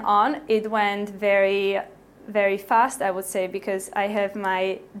from then on, it went very, very fast, I would say, because I have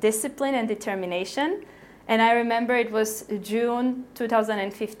my discipline and determination. And I remember it was June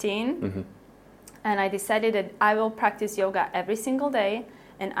 2015. And I decided that I will practice yoga every single day,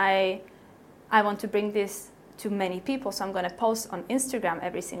 and I want to bring this to many people, so I'm going to post on Instagram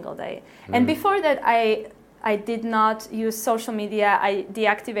every single day. And before that, I did not use social media. I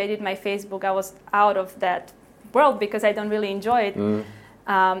deactivated my Facebook. I was out of that world because I don't really enjoy it.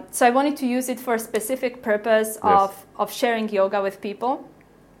 So I wanted to use it for a specific purpose of sharing yoga with people.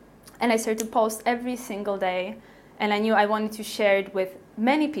 And I started to post every single day, and I knew I wanted to share it with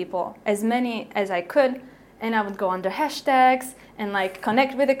many people, as many as I could, and I would go under hashtags and like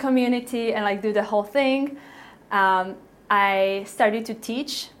connect with the community and like do the whole thing. I started to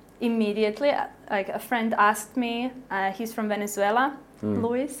teach immediately. Like a friend asked me, he's from Venezuela,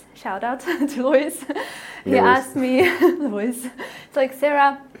 Luis, shout out to Luis. He asked me, Luis, it's like,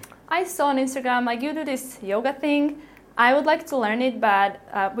 Sara, I saw on Instagram, like you do this yoga thing. I would like to learn it, but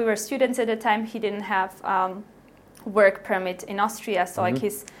we were students at the time. He didn't have work permit in Austria, so like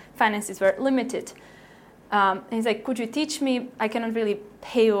his finances were limited. And he's like, could you teach me? I cannot really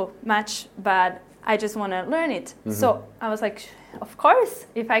pay you much, but I just want to learn it. So I was like, of course,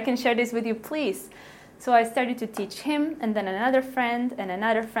 if I can share this with you, please. So I started to teach him, and then another friend,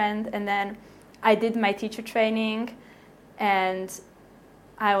 and then I did my teacher training, and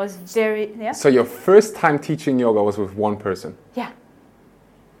I was very, So your first time teaching yoga was with one person? Yeah.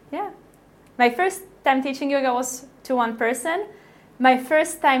 my first time teaching yoga was to one person. My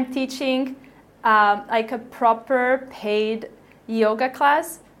first time teaching like a proper paid yoga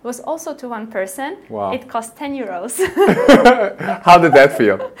class was also to one person. Wow. It cost 10 euros. How did that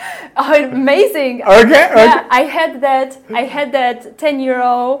feel? Oh, amazing. Okay. Yeah, I had that 10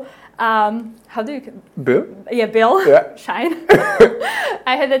 euro, how do you... Bill? Yeah, bill. Yeah. Shine.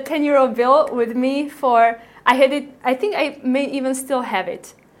 I had a 10 euro bill with me for, I had it, I think I may even still have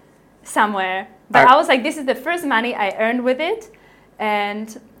it somewhere. But I was like, this is the first money I earned with it. And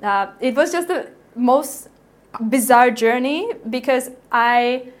it was just the most bizarre journey because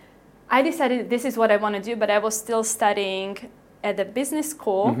I decided this is what I want to do, but I was still studying at the business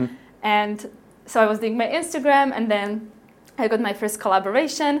school. Mm-hmm. And so I was doing my Instagram, and then I got my first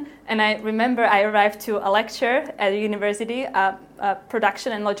collaboration. And I remember I arrived to a lecture at a university,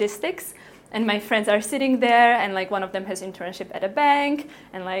 production and logistics. And my friends are sitting there, and like one of them has internship at a bank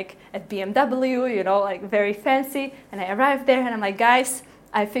and like at BMW, you know, like very fancy. And I arrived there and I'm like, guys,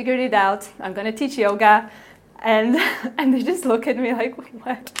 I figured it out. I'm going to teach yoga. And they just look at me like,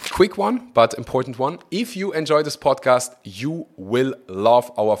 what? Quick one, but important one. If you enjoy this podcast, you will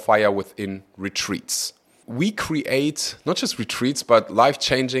love our Fire Within retreats. We create not just retreats, but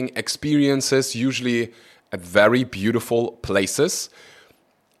life-changing experiences, usually at very beautiful places.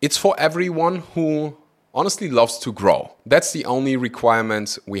 It's for everyone who honestly loves to grow. That's the only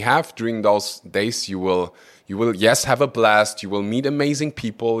requirement we have. During those days, you will yes, have a blast. You will meet amazing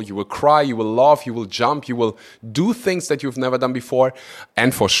people. You will cry, you will laugh, you will jump, you will do things that you've never done before.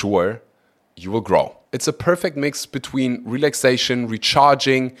 And for sure, you will grow. It's a perfect mix between relaxation,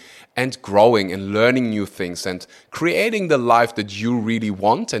 recharging, and growing and learning new things and creating the life that you really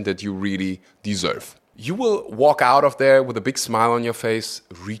want and that you really deserve. You will walk out of there with a big smile on your face,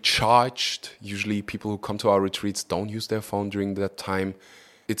 recharged. Usually people who come to our retreats don't use their phone during that time.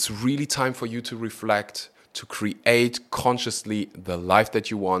 It's really time for you to reflect, to create consciously the life that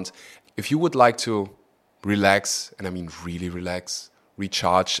you want. If you would like to relax, and I mean really relax,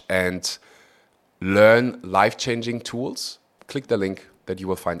 recharge, and learn life-changing tools, click the link that you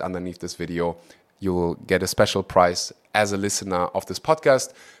will find underneath this video. You will get a special prize as a listener of this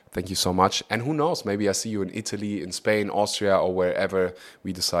podcast. Thank you so much. And who knows, maybe I see you in Italy, in Spain, Austria, or wherever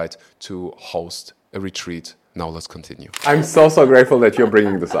we decide to host a retreat. Now let's continue. I'm so grateful that you're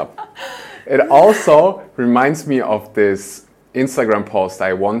bringing this up. It also reminds me of this Instagram post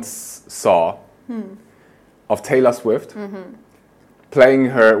I once saw of Taylor Swift playing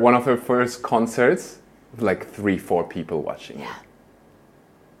one of her first concerts with like 3-4 people watching it.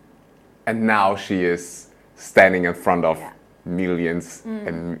 And now she is standing in front of millions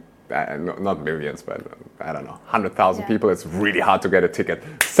and not millions, but I don't know, 100,000 people. It's really hard to get a ticket.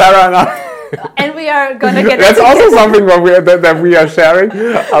 Sarah and I... And we are going to get That's also something that we are sharing.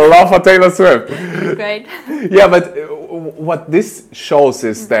 A love for Taylor Swift. Great. Yeah, but what this shows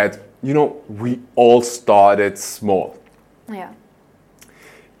is that, you know, we all started small. Yeah.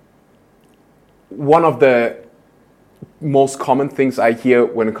 One of the most common things I hear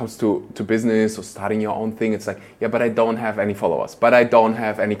when it comes to business or starting your own thing, it's like, yeah, but I don't have any followers, but I don't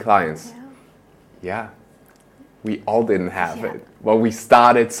have any clients. Yeah. We all didn't have it. Well, we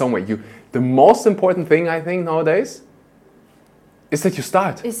started somewhere. The most important thing, I think, nowadays is that you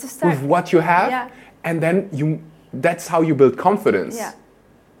start. Is to start. With what you have, and then that's how you build confidence.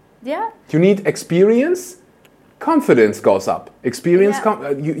 You need experience, confidence goes up. Experience,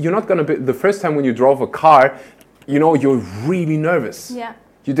 you're not going to be, the first time when you drove a car, you know, you're really nervous.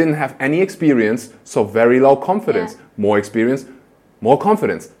 You didn't have any experience, so very low confidence. More experience, more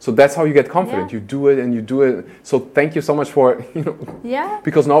confidence. So that's how you get confident. You do it and you do it. So thank you so much for, you know,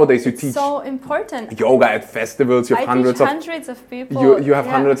 because nowadays you teach so important yoga at festivals. You have hundreds of people. You have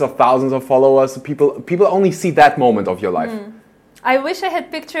hundreds of thousands of followers. People only see that moment of your life. I wish I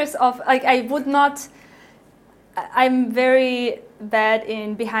had pictures of, like, I would not. I'm very bad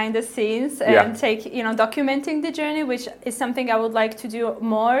in behind the scenes and documenting the journey, which is something I would like to do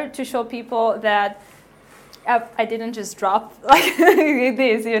more, to show people that I didn't just drop like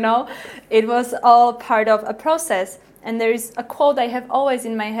this, you know. It was all part of a process. And there is a quote I have always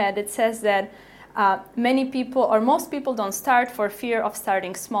in my head. It says that many people, or most people, don't start for fear of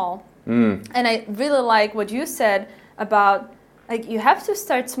starting small. And I really like what you said about, like, you have to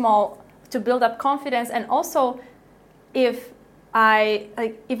start small to build up confidence. And also, if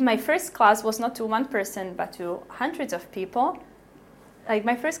my first class was not to one person but to hundreds of people, like,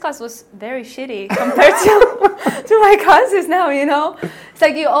 my first class was very shitty compared to my classes now, you know. It's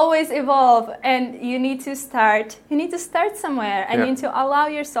like you always evolve, and you need to start somewhere, and you need to allow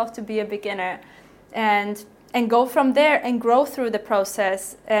yourself to be a beginner. And and go from there and grow through the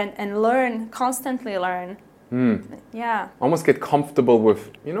process and learn, constantly learn. Yeah. Almost get comfortable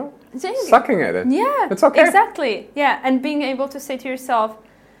with, sucking at it. Yeah. It's okay. Exactly. Yeah. And being able to say to yourself,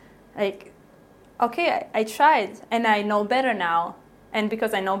 like, okay, I tried and I know better now. And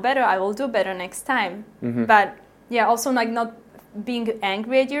because I know better, I will do better next time. But yeah, also like not being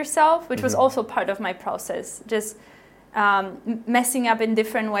angry at yourself, which was also part of my process. Just messing up in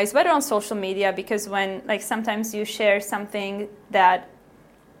different ways, whether on social media, because when like sometimes you share something that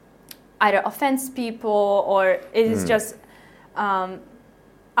either offends people or it is just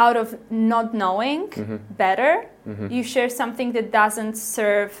out of not knowing better, you share something that doesn't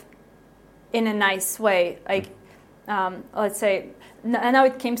serve in a nice way. Like, let's say, now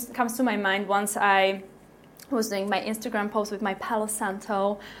it comes to my mind once I was doing my Instagram post with my Palo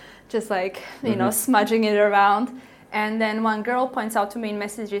Santo, just like, smudging it around. And then one girl points out to me in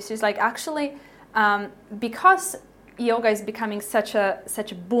messages, she's like, actually, because yoga is becoming such a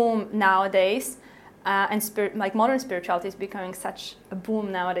boom nowadays, and like modern spirituality is becoming such a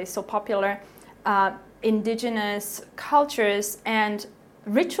boom nowadays, so popular, indigenous cultures and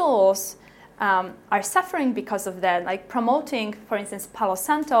rituals are suffering because of that. Like promoting, for instance, Palo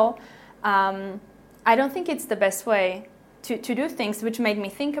Santo, I don't think it's the best way to do things, which made me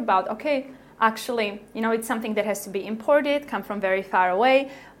think about, okay, actually, it's something that has to be imported, come from very far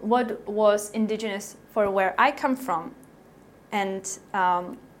away. What was indigenous for where I come from? And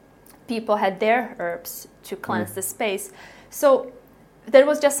people had their herbs to cleanse the space. So that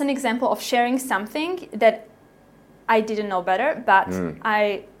was just an example of sharing something that I didn't know better, but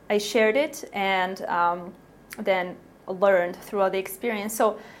I shared it and then learned throughout the experience.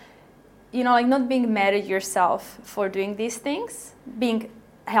 So, like not being mad at yourself for doing these things, being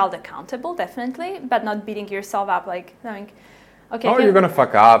held accountable, definitely, but not beating yourself up, like knowing, okay. Oh, you're gonna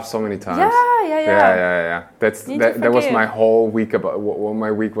fuck up so many times. Yeah. That was my whole week about what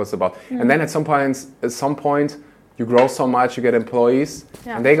my week was about. And then at some point, you grow so much, you get employees,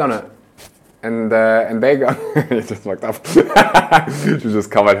 and they're gonna. And they go. You just fucked up. She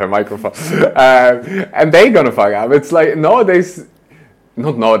just covered her microphone. And they gonna fuck up. It's like not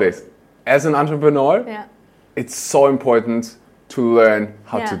nowadays. As an entrepreneur, it's so important to learn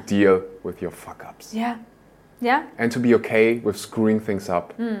how to deal with your fuck ups. Yeah. And to be okay with screwing things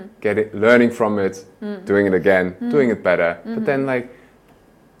up, learning from it, doing it again, doing it better. But then I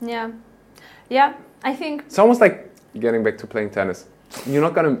think it's almost like getting back to playing tennis.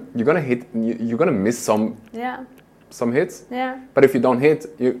 You're gonna miss some hits. Yeah. But if you don't hit,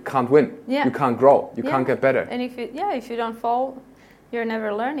 you can't win. Yeah. You can't grow. You can't get better. And if you don't fall, you're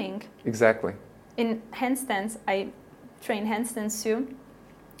never learning. Exactly. In handstands, I train handstands too,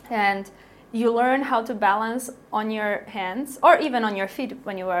 and you learn how to balance on your hands or even on your feet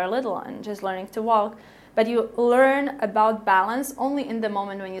when you were little and just learning to walk. But you learn about balance only in the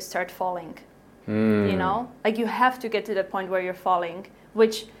moment when you start falling. Like you have to get to the point where you're falling,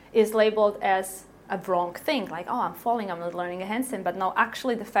 which is labeled as a wrong thing. Like, oh, I'm falling, I'm not learning a handstand. But no,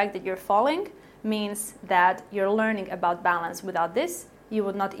 actually the fact that you're falling means that you're learning about balance. Without this, you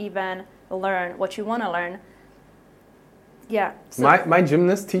would not even learn what you want to learn. Yeah. So my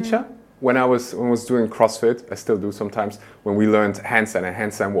gymnast Ticha, when I was doing CrossFit, I still do sometimes, when we learned handstand and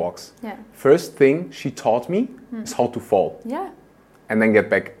handstand walks. Yeah. First thing she taught me is how to fall. Yeah. And then get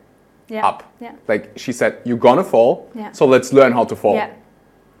back up. Yeah. Like she said, you're gonna fall, so let's learn how to fall. Yeah.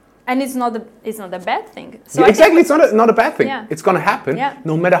 And it's not a bad thing. So exactly, it's not a bad thing. Yeah. It's gonna happen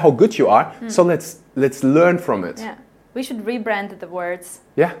no matter how good you are. So let's learn from it. Yeah. We should rebrand the words.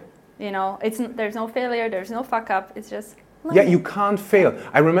 Yeah. There's no failure, there's no fuck up. It's just learning. Yeah, you can't fail.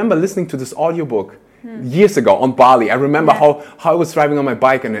 I remember listening to this audiobook years ago on Bali. I remember how I was driving on my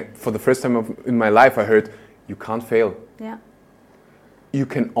bike, and for the first time in my life I heard, you can't fail. Yeah.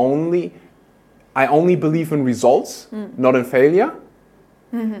 I only believe in results, not in failure.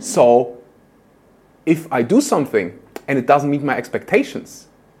 Mm-hmm. So if I do something and it doesn't meet my expectations,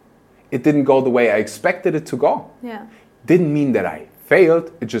 it didn't go the way I expected it to go. Yeah. Didn't mean that I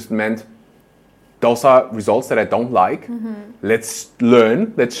failed. It just meant those are results that I don't like. Mm-hmm. Let's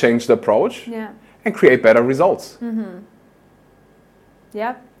learn, let's change the approach and create better results. Mm-hmm.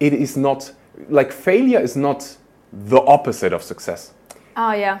 Yeah. It is not, like failure is not the opposite of success.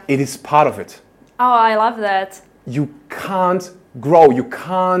 Oh, yeah. It is part of it. Oh, I love that. You can't grow. You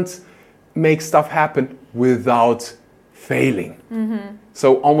can't make stuff happen without failing. Mm-hmm.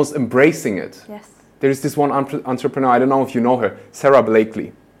 So almost embracing it. Yes. There is this one entrepreneur, I don't know if you know her, Sara Blakely.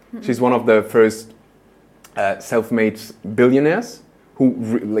 Mm-hmm. She's one of the first self-made billionaires who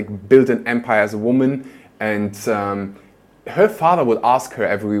built an empire as a woman. And her father would ask her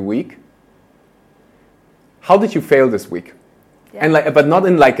every week, how did you fail this week? Yeah. And but not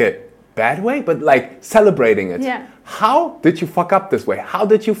in like a bad way, but like celebrating it. Yeah. How did you fuck up this way? How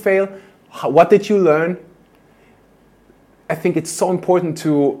did you fail? What did you learn? I think it's so important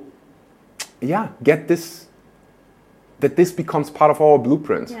to, get this, that this becomes part of our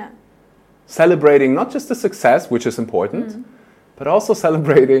blueprint. Yeah. Celebrating not just the success, which is important, but also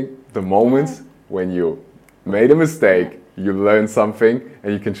celebrating the moments when you made a mistake, you learned something,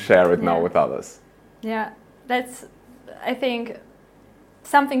 and you can share it now with others. Yeah, that's, I think,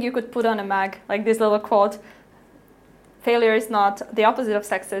 something you could put on a mug, like this little quote. Failure is not the opposite of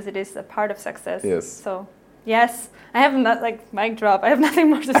success, it is a part of success. Yes. So, yes, I have not, like, mic drop, I have nothing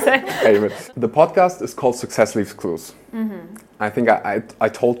more to say. Amen. The podcast is called Success Leaves Clues. I think I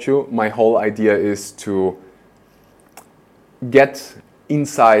told you my whole idea is to get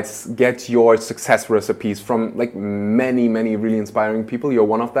insights, get your success recipes from like many, many really inspiring people. You're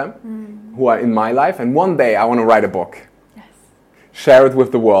one of them who are in my life. And one day I want to write a book. Yes. Share it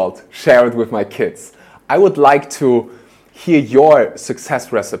with the world. Share it with my kids. I would like to hear your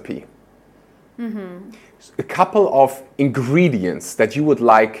success recipe. A couple of ingredients that you would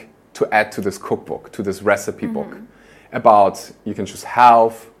like to add to this cookbook, to this recipe book. About, you can choose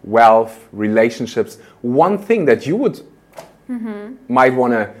health, wealth, relationships. One thing that you would might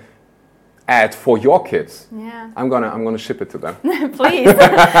want to add for your kids. Yeah. I'm gonna ship it to them. Please.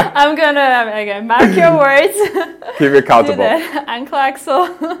 I'm gonna mark your words. Keep you accountable. Uncle Axel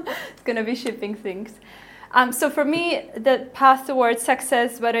is gonna be shipping things. So for me, the path towards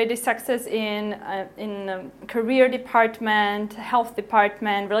success, whether it is success in career department, health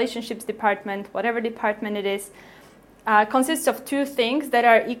department, relationships department, whatever department it is, consists of two things that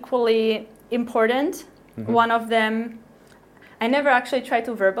are equally important. One of them, I never actually try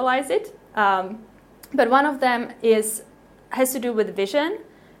to verbalize it, but one of them has to do with vision,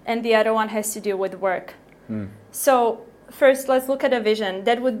 and the other one has to do with work. So first, let's look at a vision.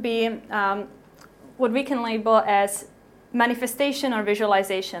 That would be what we can label as manifestation or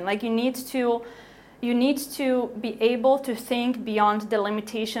visualization. Like you need to be able to think beyond the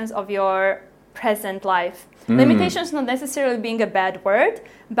limitations of your present life. Limitations not necessarily being a bad word,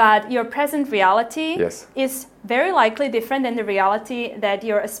 but your present reality is very likely different than the reality that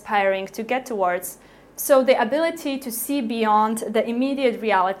you're aspiring to get towards. So the ability to see beyond the immediate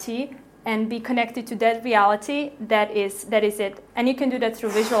reality and be connected to that reality, that is it. And you can do that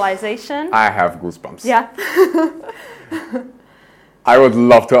through visualization. I have goosebumps. Yeah. I would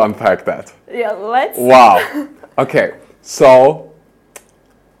love to unpack that. Yeah, let's. Wow. Okay, so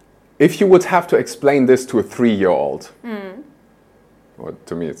if you would have to explain this to a 3-year-old, or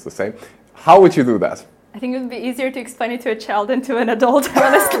to me it's the same, how would you do that? I think it would be easier to explain it to a child than to an adult,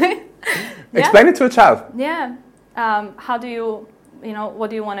 honestly. Explain it to a child. Yeah. How do you, what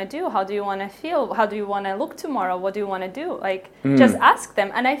do you want to do? How do you want to feel? How do you want to look tomorrow? What do you want to do? Like, just ask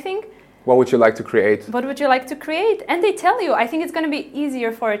them. And I think... What would you like to create? What would you like to create? And they tell you. I think it's going to be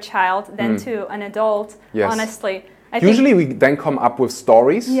easier for a child than to an adult, honestly. Usually we then come up with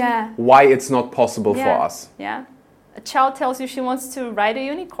stories why it's not possible for us. Yeah. A child tells you she wants to ride a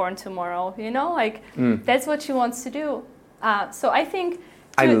unicorn tomorrow, that's what she wants to do. So I think...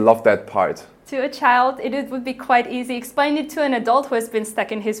 I love that part. To a child, it would be quite easy. Explain it to an adult who has been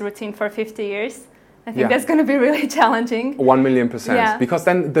stuck in his routine for 50 years. I think that's going to be really challenging. 1,000,000%. Yeah. Because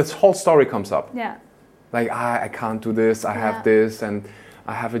then this whole story comes up. Yeah. Like, I can't do this, I have this, and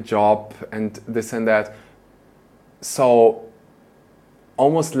I have a job, and this and that. So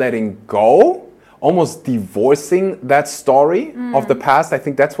almost letting go, almost divorcing that story of the past, I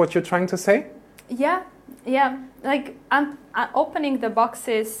think that's what you're trying to say? Yeah. Like, I'm opening the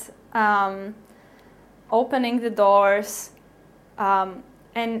boxes, opening the doors,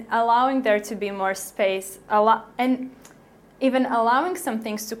 and allowing there to be more space, and even allowing some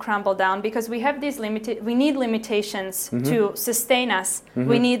things to crumble down, because we have these we need limitations to sustain us.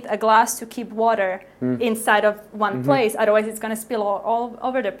 We need a glass to keep water inside of one place, otherwise it's going to spill all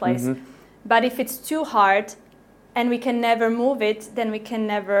over the place. But if it's too hard and we can never move it, then we can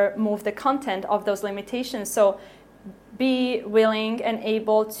never move the content of those limitations. So be willing and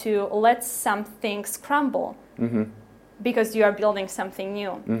able to let some things crumble, because you are building something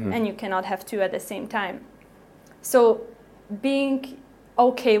new, and you cannot have two at the same time. So being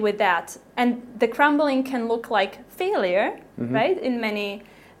okay with that, and the crumbling can look like failure, right? In many,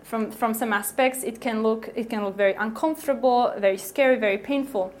 from some aspects, it can look very uncomfortable, very scary, very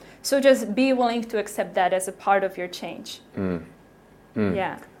painful. So just be willing to accept that as a part of your change.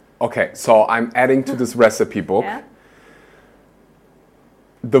 Yeah. Okay, so I'm adding to this recipe book.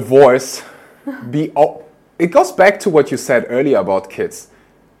 The voice, it goes back to what you said earlier about kids.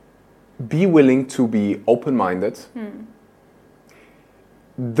 be willing to be open-minded.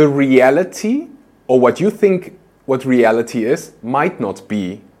 The reality, or what you think what reality is, might not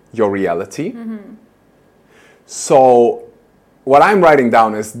be your reality. So what I'm writing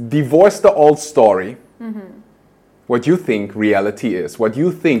down is divorce the old story, what you think reality is, what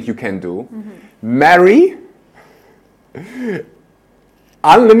you think you can do. Marry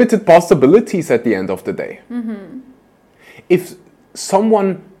unlimited possibilities at the end of the day. If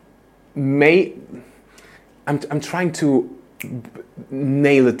someone may, I'm trying to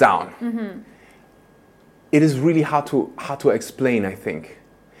nail it down. It is really hard to explain, I think.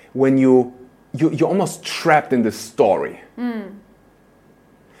 When you're almost trapped in this story.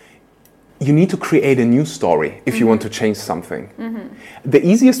 You need to create a new story if you want to change something. The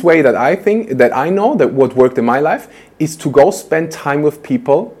easiest way that I know that what worked in my life is to go spend time with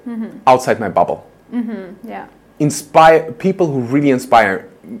people outside my bubble. Inspire people who really inspire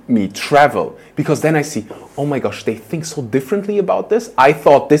me, travel, because then I see, oh my gosh, they think so differently about this. I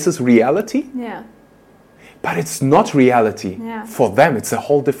thought this is reality. But it's not reality. For them, it's a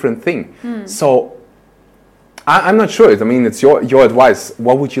whole different thing. So I'm not sure. I mean, it's your advice.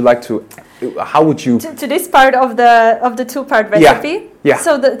 What would you like to? How would you? To this part of the two-part recipe.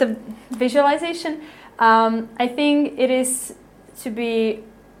 So the visualization, I think it is to be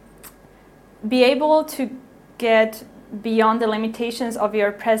able to get beyond the limitations of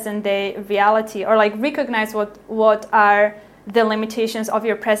your present-day reality, or like recognize what are the limitations of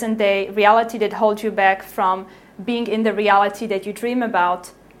your present-day reality that hold you back from being in the reality that you dream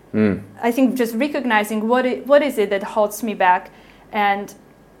about. I think just recognizing what is it that holds me back, and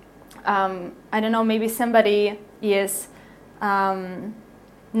I don't know, maybe somebody is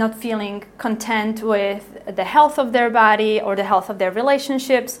not feeling content with the health of their body or the health of their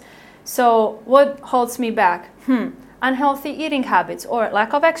relationships. So what holds me back? Unhealthy eating habits, or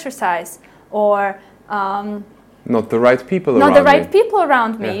lack of exercise, or not the right people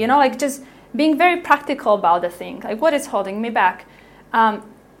around me. You know, like just being very practical about the thing. Like, what is holding me back?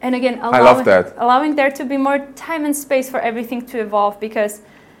 And again, allowing there to be more time and space for everything to evolve, because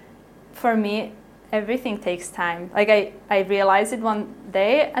for me, everything takes time. Like I realize it one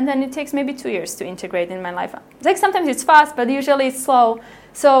day, and then it takes maybe 2 years to integrate in my life. Like sometimes it's fast, but usually it's slow.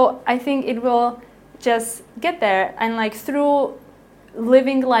 So I think it will just get there, and like through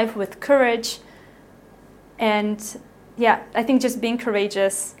living life with courage. And I think just being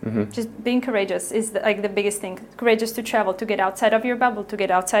courageous, is like the biggest thing. Courageous to travel, to get outside of your bubble, to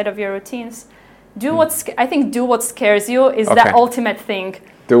get outside of your routines. Do what scares you is the ultimate thing.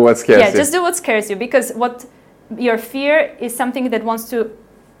 Do what scares you. Yeah, just do what scares you, because what your fear is something that wants to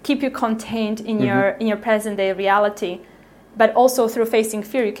keep you contained in your present day reality. But also through facing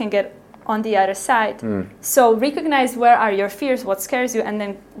fear, you can get on the other side. So recognize where are your fears, what scares you, and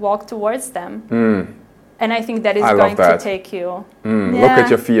then walk towards them. And I think that is going to take you. Look at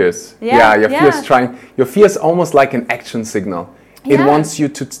your fears. Your fears almost like an action signal. It wants you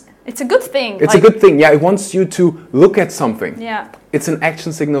to. It's a good thing. It's a good thing. Yeah, it wants you to look at something. Yeah. It's an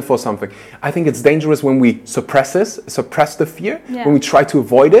action signal for something. I think it's dangerous when we suppress the fear, when we try to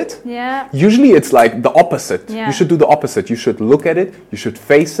avoid it. Yeah. Usually it's like the opposite. Yeah. You should do the opposite. You should look at it. You should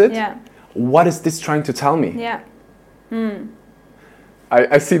face it. Yeah. What is this trying to tell me? Yeah.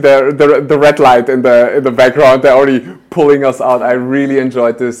 I see the red light in the background. They're already pulling us out. I really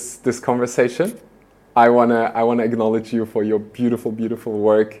enjoyed this conversation. I wanna acknowledge you for your beautiful, beautiful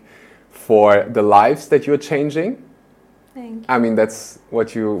work, for the lives that you're changing. Thank you. I mean, that's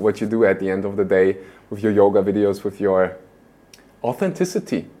what you do at the end of the day with your yoga videos, with your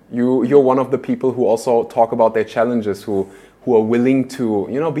authenticity. You're one of the people who also talk about their challenges, who are willing to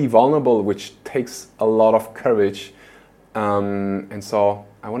be vulnerable, which takes a lot of courage. And so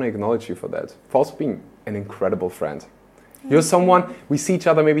I want to acknowledge you for that, for also being an incredible friend. You're someone, we see each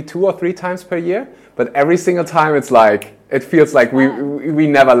other maybe 2 or 3 times per year, but every single time it feels like we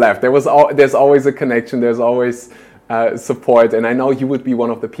never left. There's always a connection, there's always support, and I know you would be one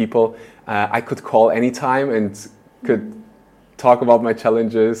of the people I could call anytime and could talk about my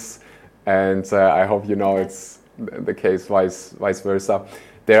challenges, and I hope it's the case, vice versa.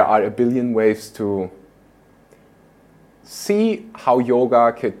 There are a billion ways to see how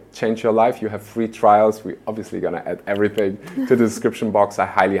yoga could change your life. You have free trials. We're obviously going to add everything to the description box. I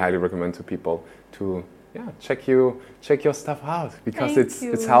highly, highly recommend to people to check your stuff out, because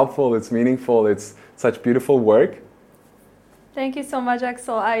it's helpful, it's meaningful, it's such beautiful work. Thank you so much,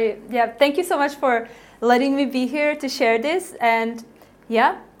 Axel. Thank you so much for letting me be here to share this. And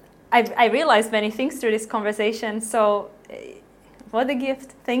I realized many things through this conversation. So What a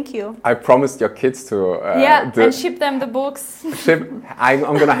gift. Thank you. I promised your kids to... and ship them the books. I'm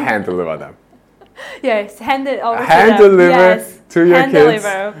going to hand deliver them. Yes, hand it over hand to them. Deliver to your hand kids.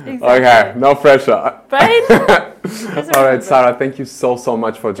 Deliver. Exactly. Okay, no pressure. Right? All right, Sara, thank you so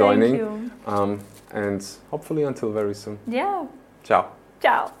much for joining. Thank you. And hopefully until very soon. Yeah. Ciao.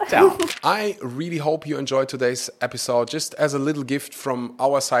 Ciao. Ciao. I really hope you enjoyed today's episode, just as a little gift from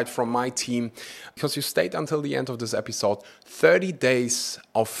our side, from my team, because you stayed until the end of this episode. 30 days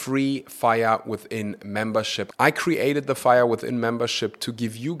of free Fire Within membership. I created the Fire Within membership to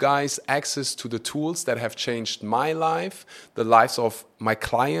give you guys access to the tools that have changed my life, the lives of my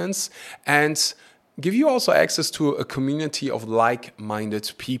clients, and give you also access to a community of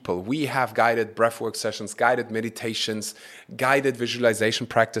like-minded people. We have guided breathwork sessions, guided meditations, guided visualization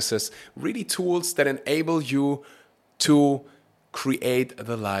practices, really tools that enable you to create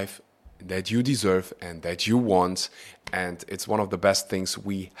the life that you deserve and that you want. And it's one of the best things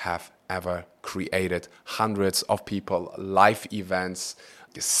we have ever created. Hundreds of people, live events,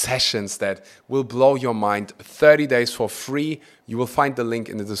 sessions that will blow your mind. 30 days for free. You will find the link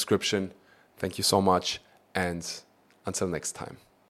in the description. Thank you so much, and until next time.